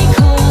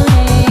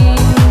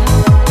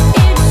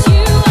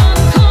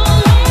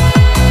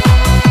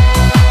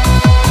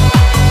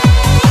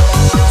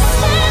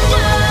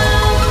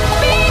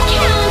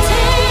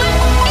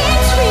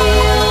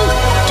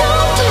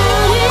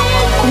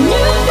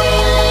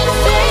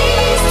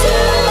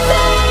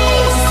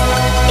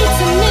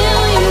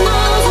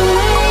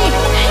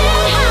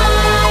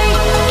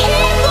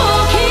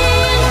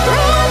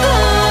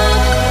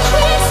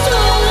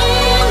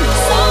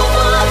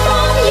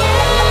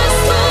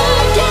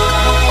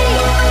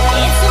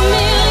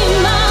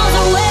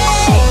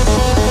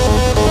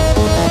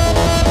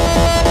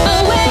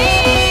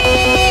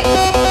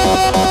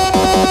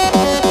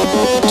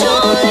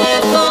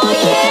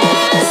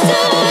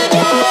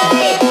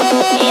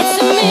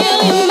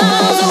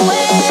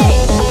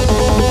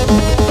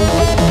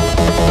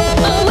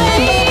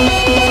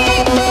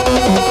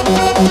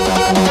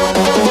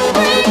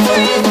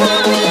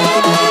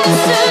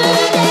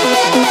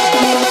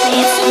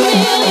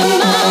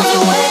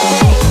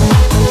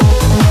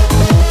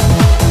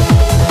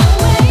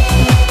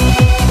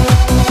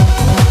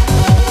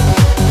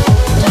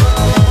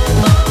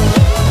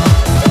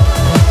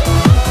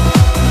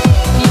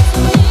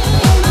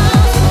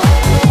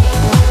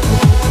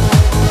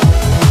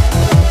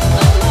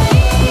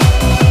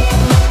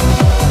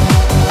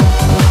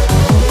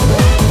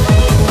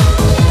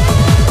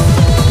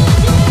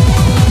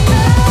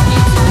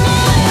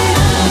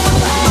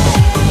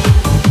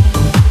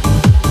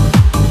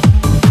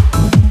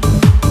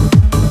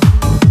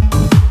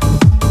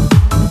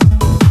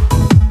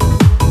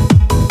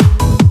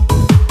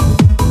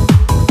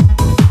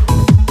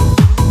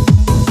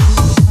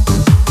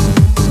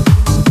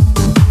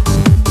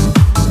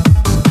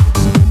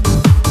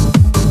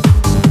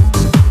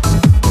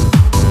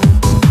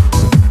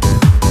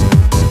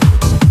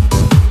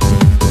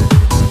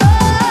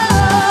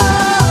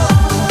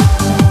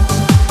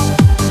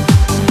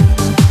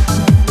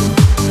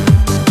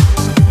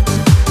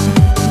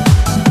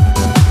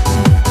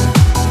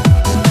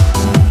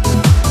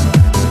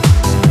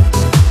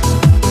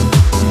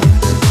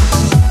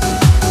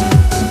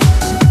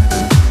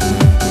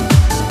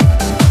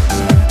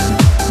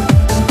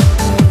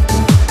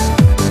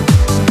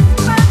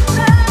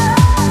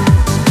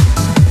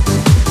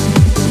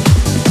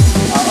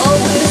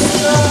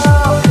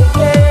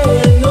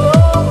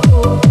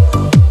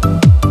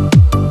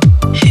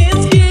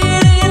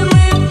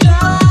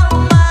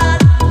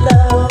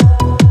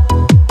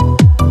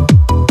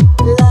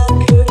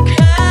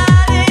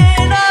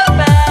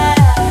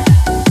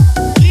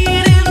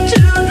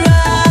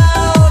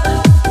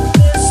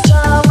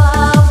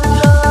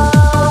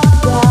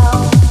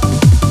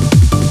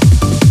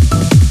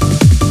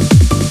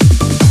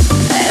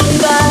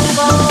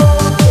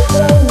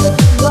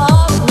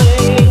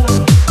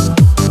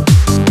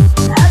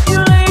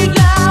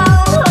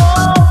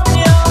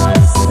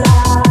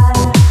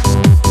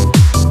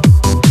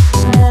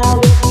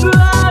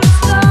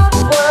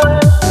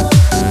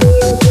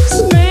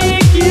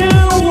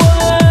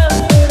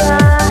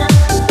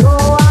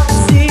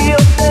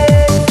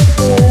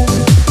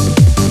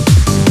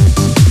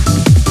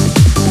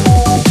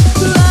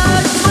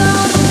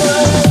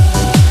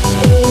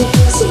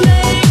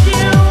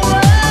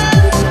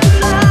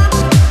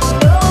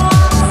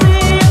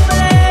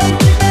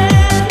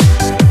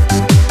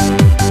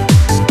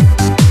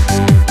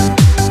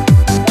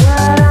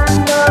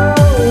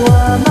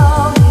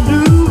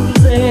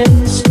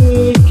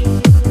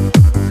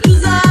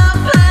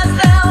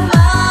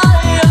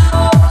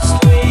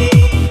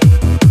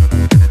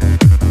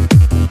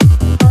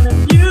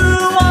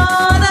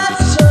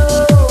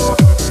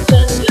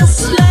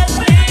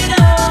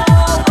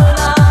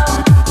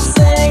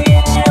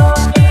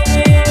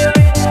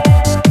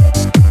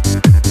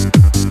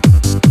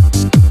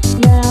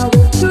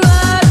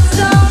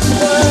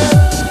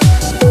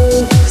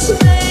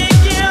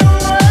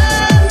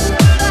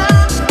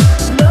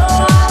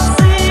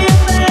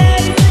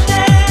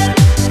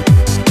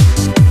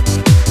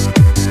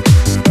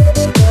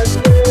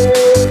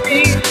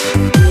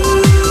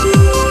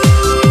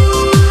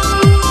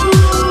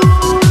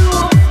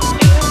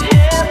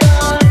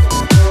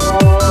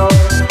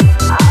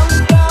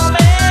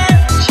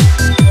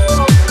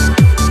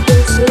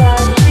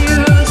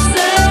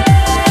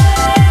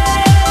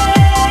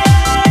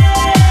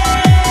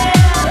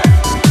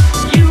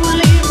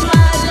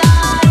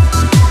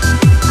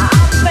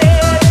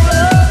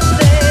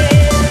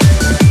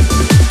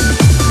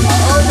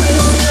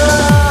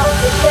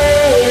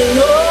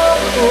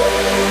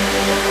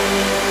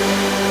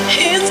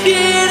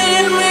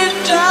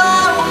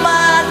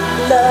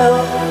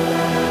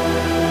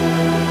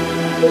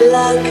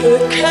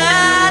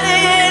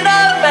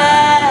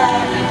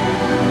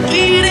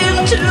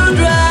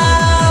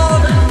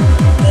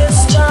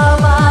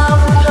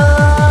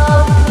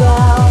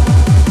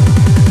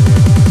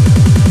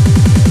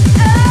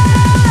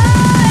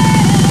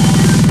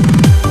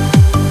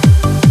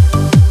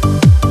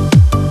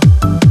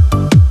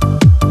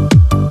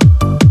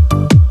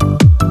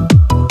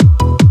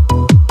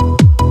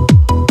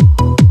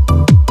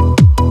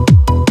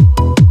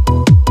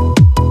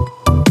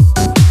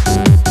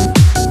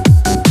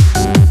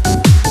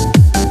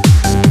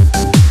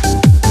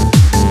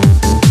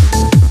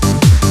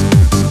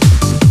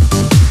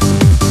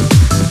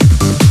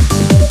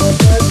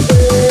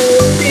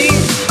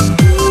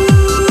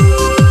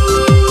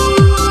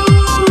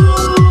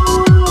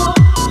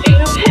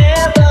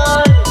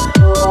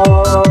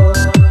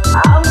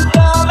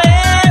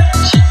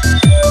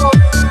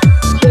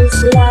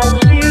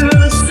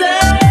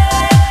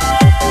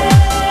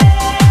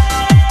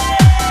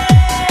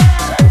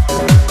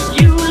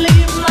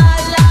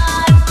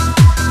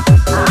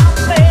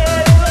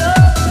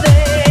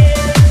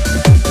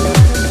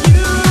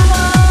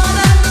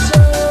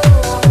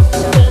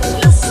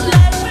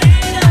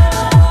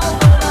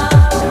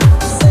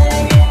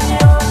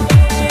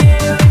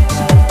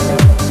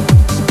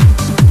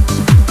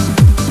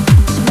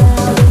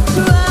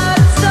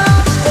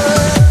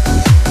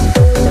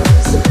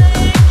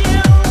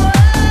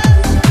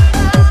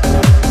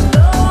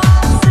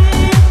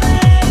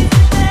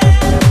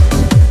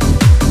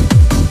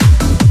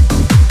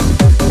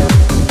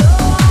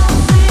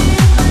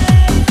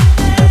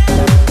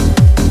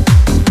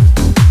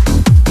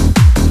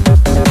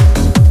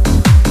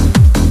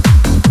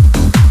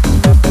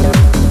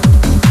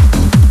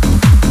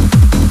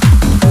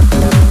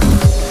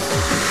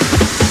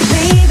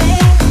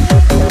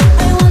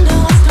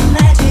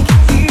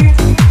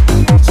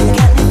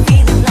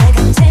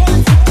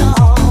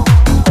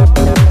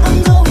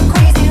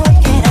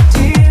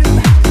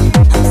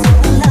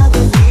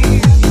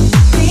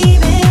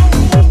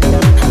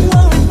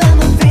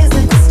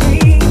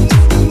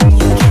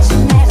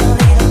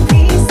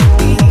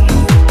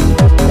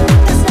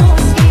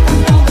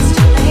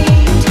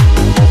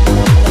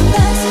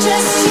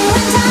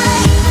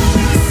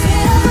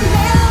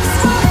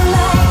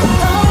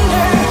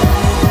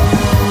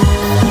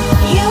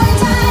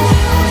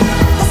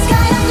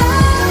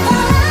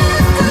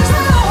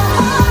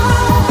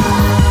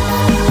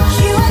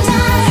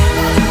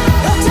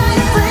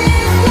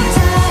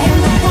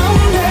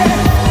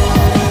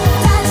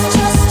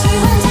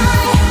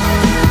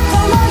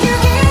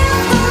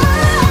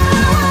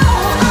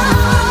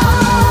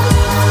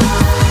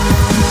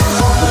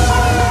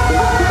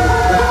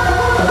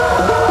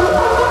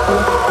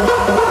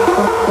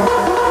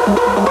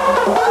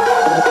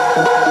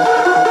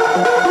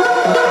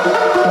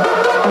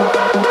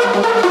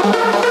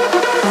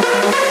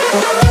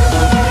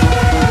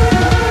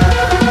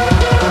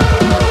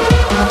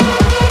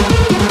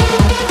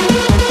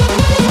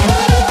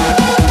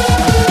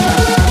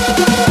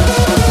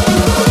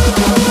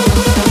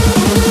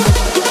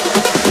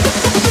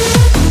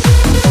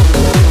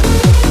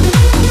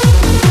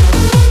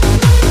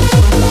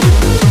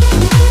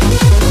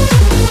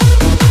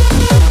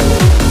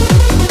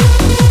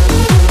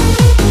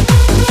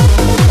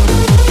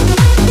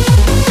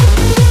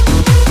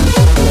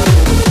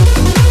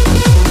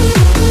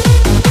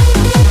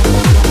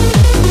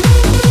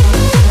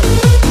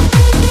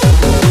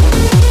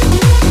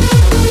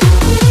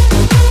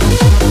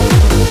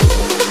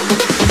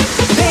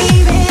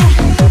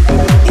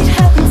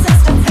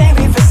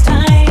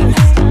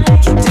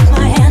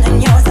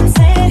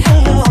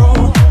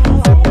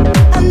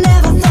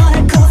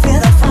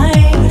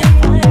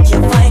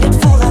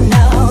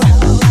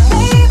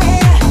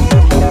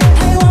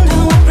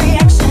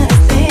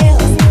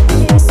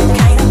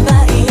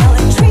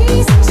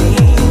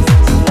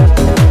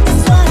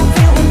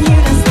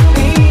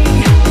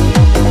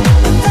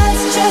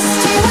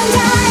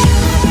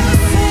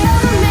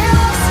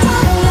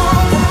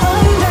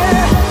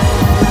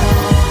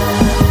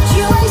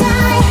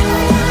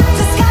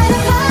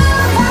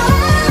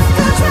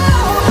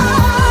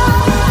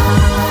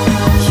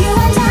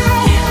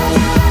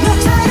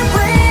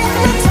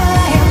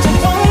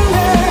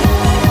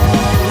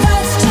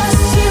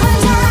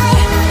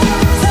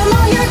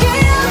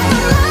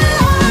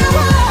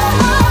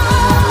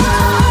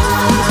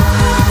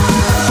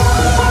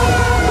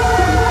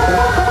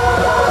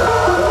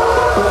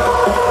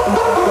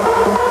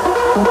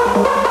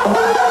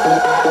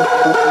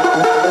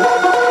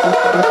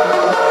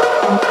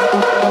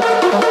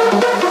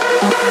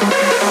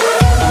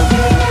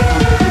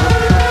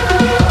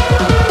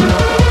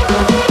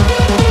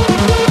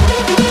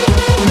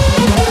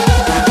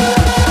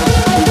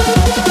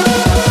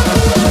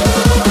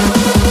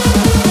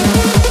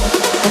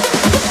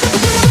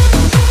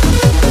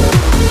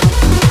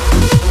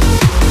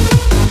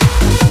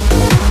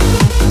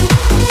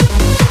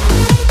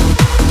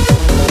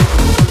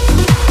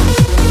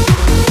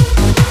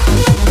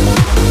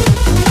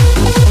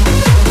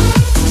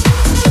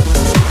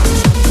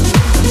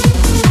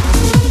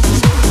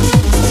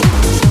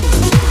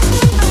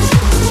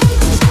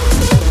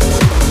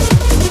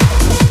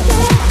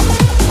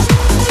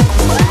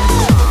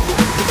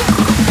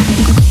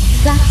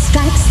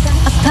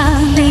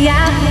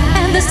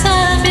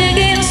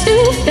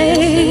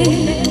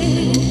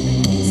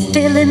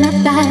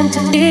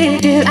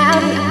do.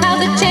 I'll have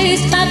to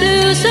chase my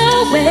blues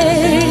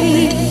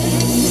away.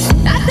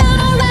 I've done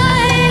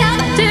alright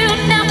up till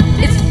now.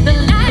 It's the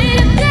light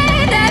of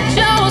day that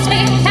shows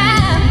me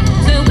how.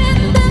 So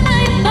when the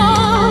night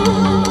falls,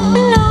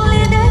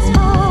 loneliness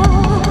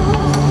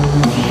falls.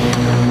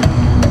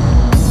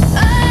 I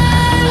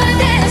wanna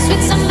dance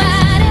with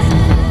somebody.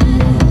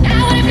 I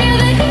wanna feel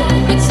the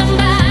heat with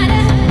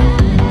somebody.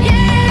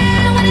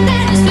 Yeah, I wanna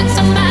dance with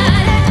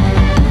somebody.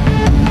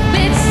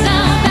 With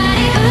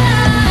somebody who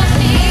loves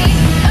me.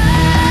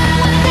 I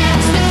wanna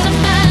dance with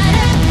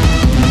somebody.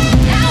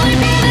 I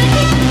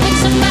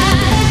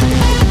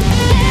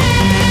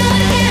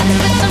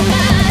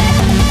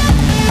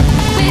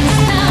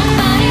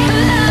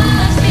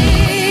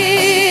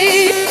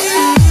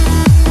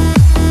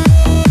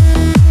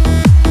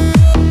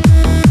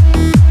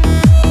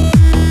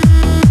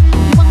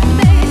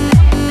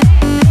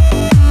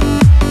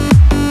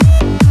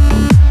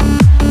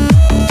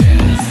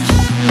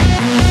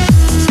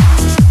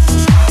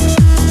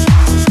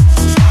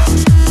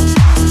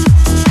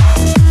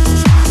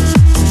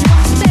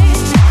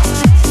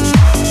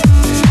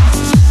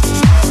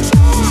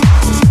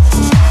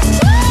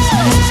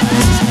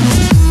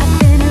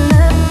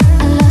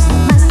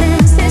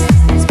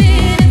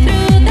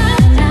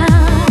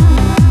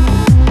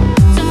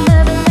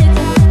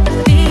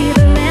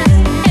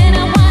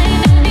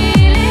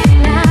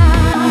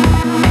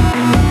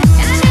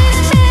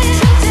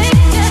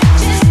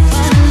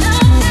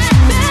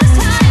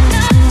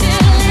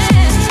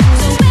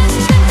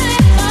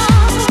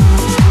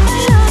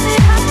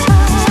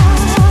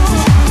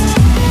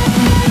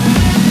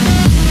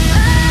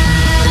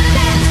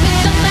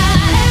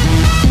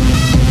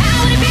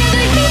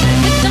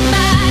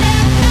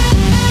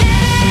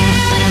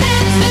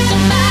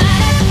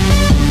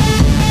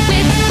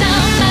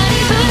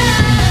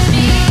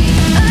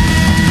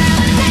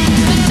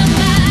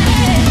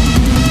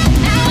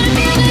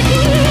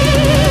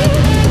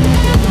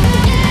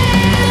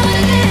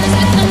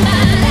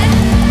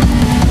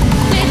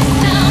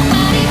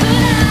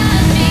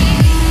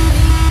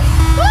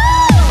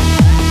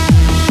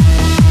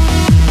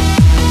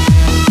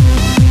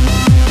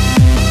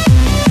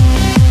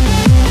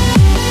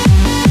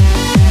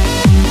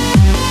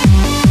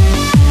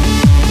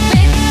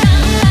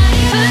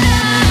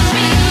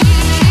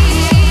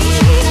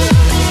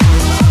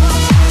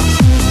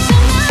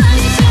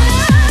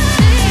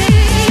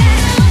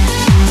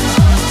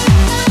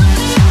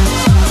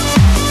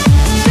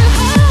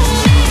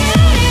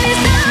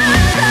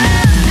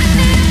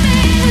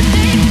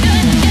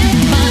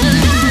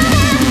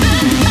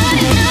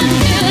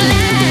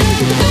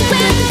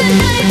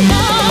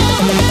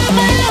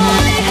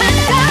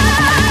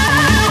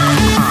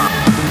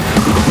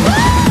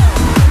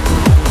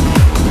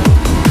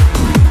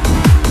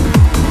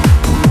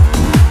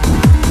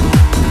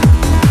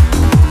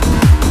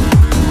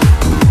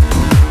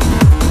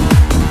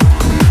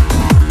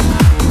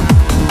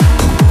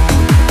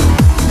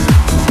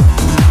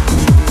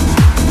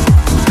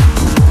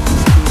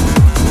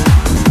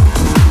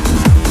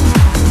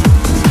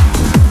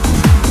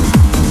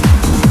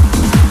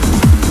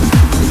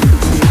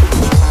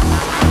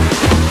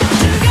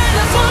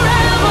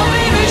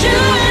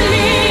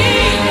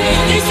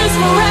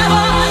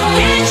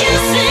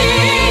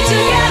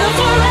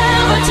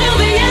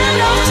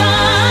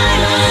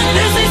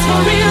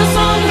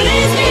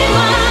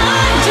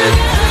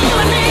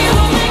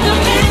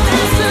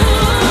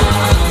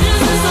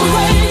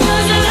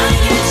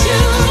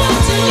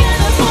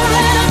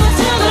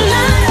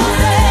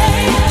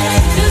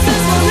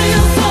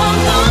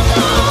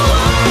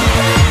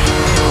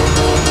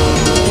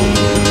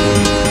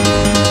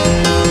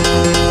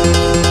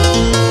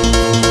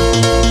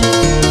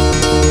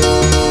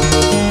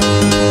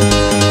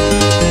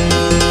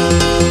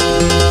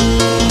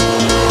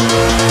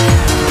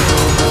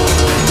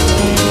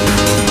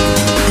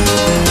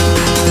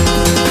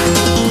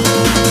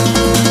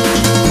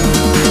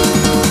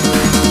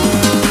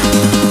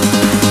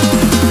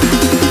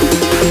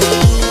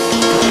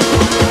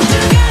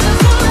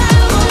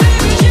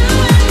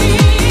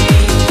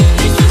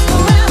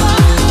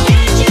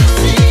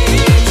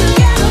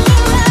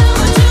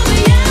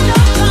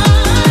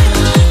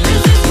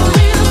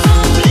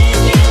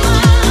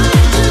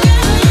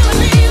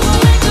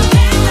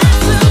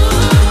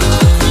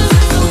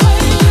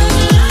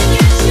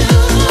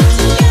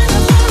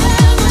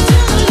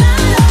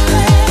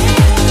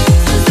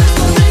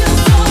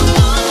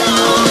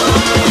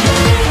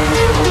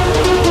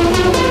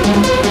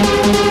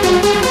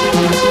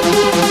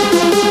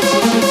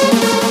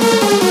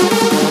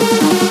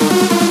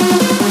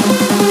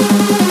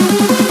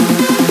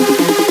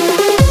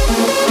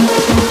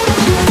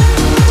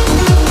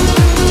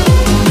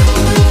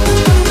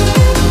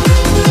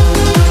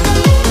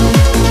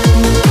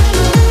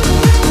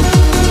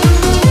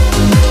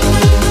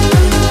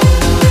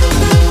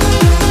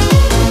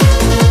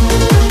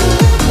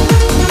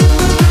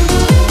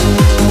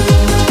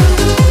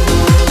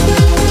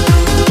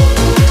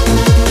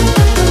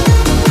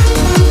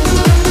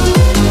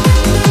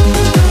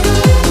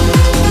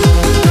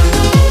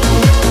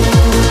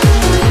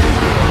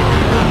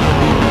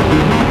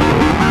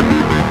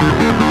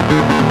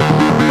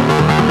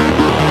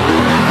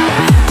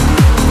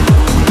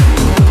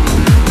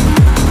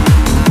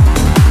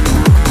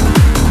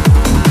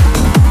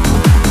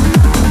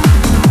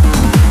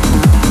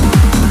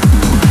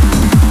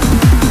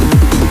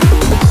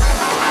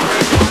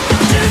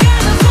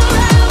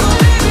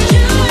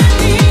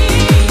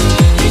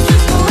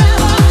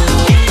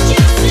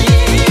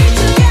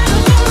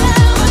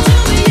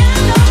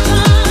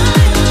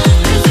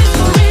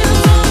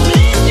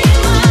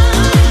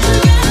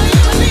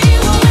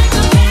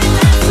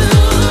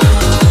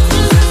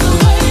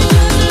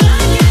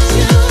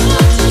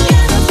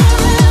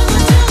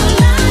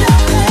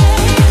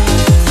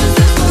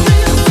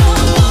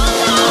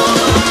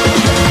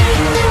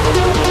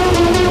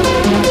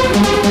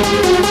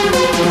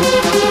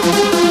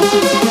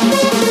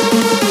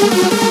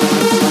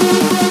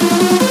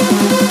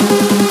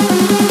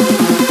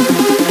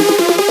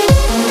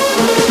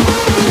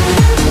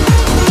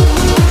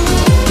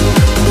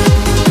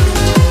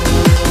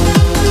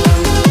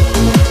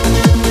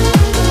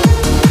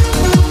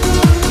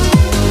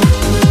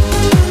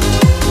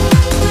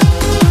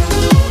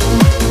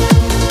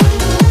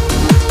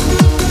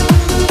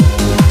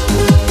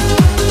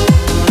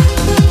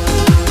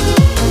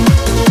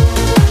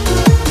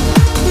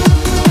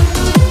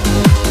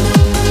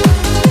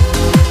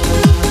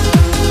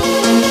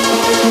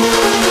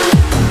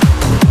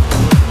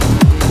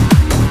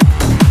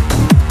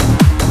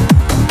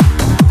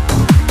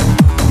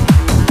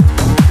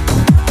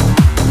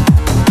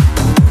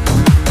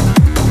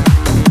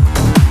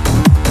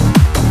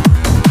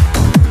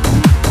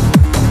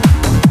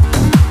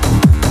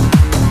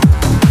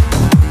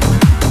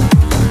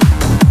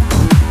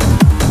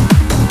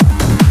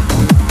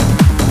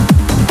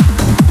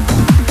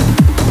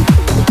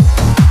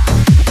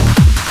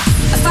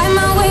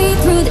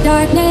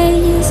dark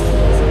days.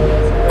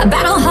 A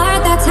battle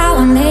heart, that's how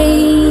I'm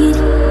made.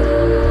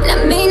 And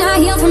I may not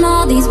heal from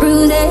all these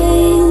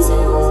bruises,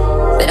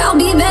 but I'll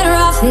be better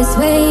off this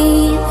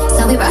way.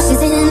 So it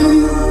rushes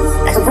in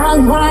like a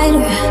broad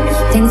water.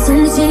 Things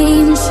turn to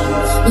change.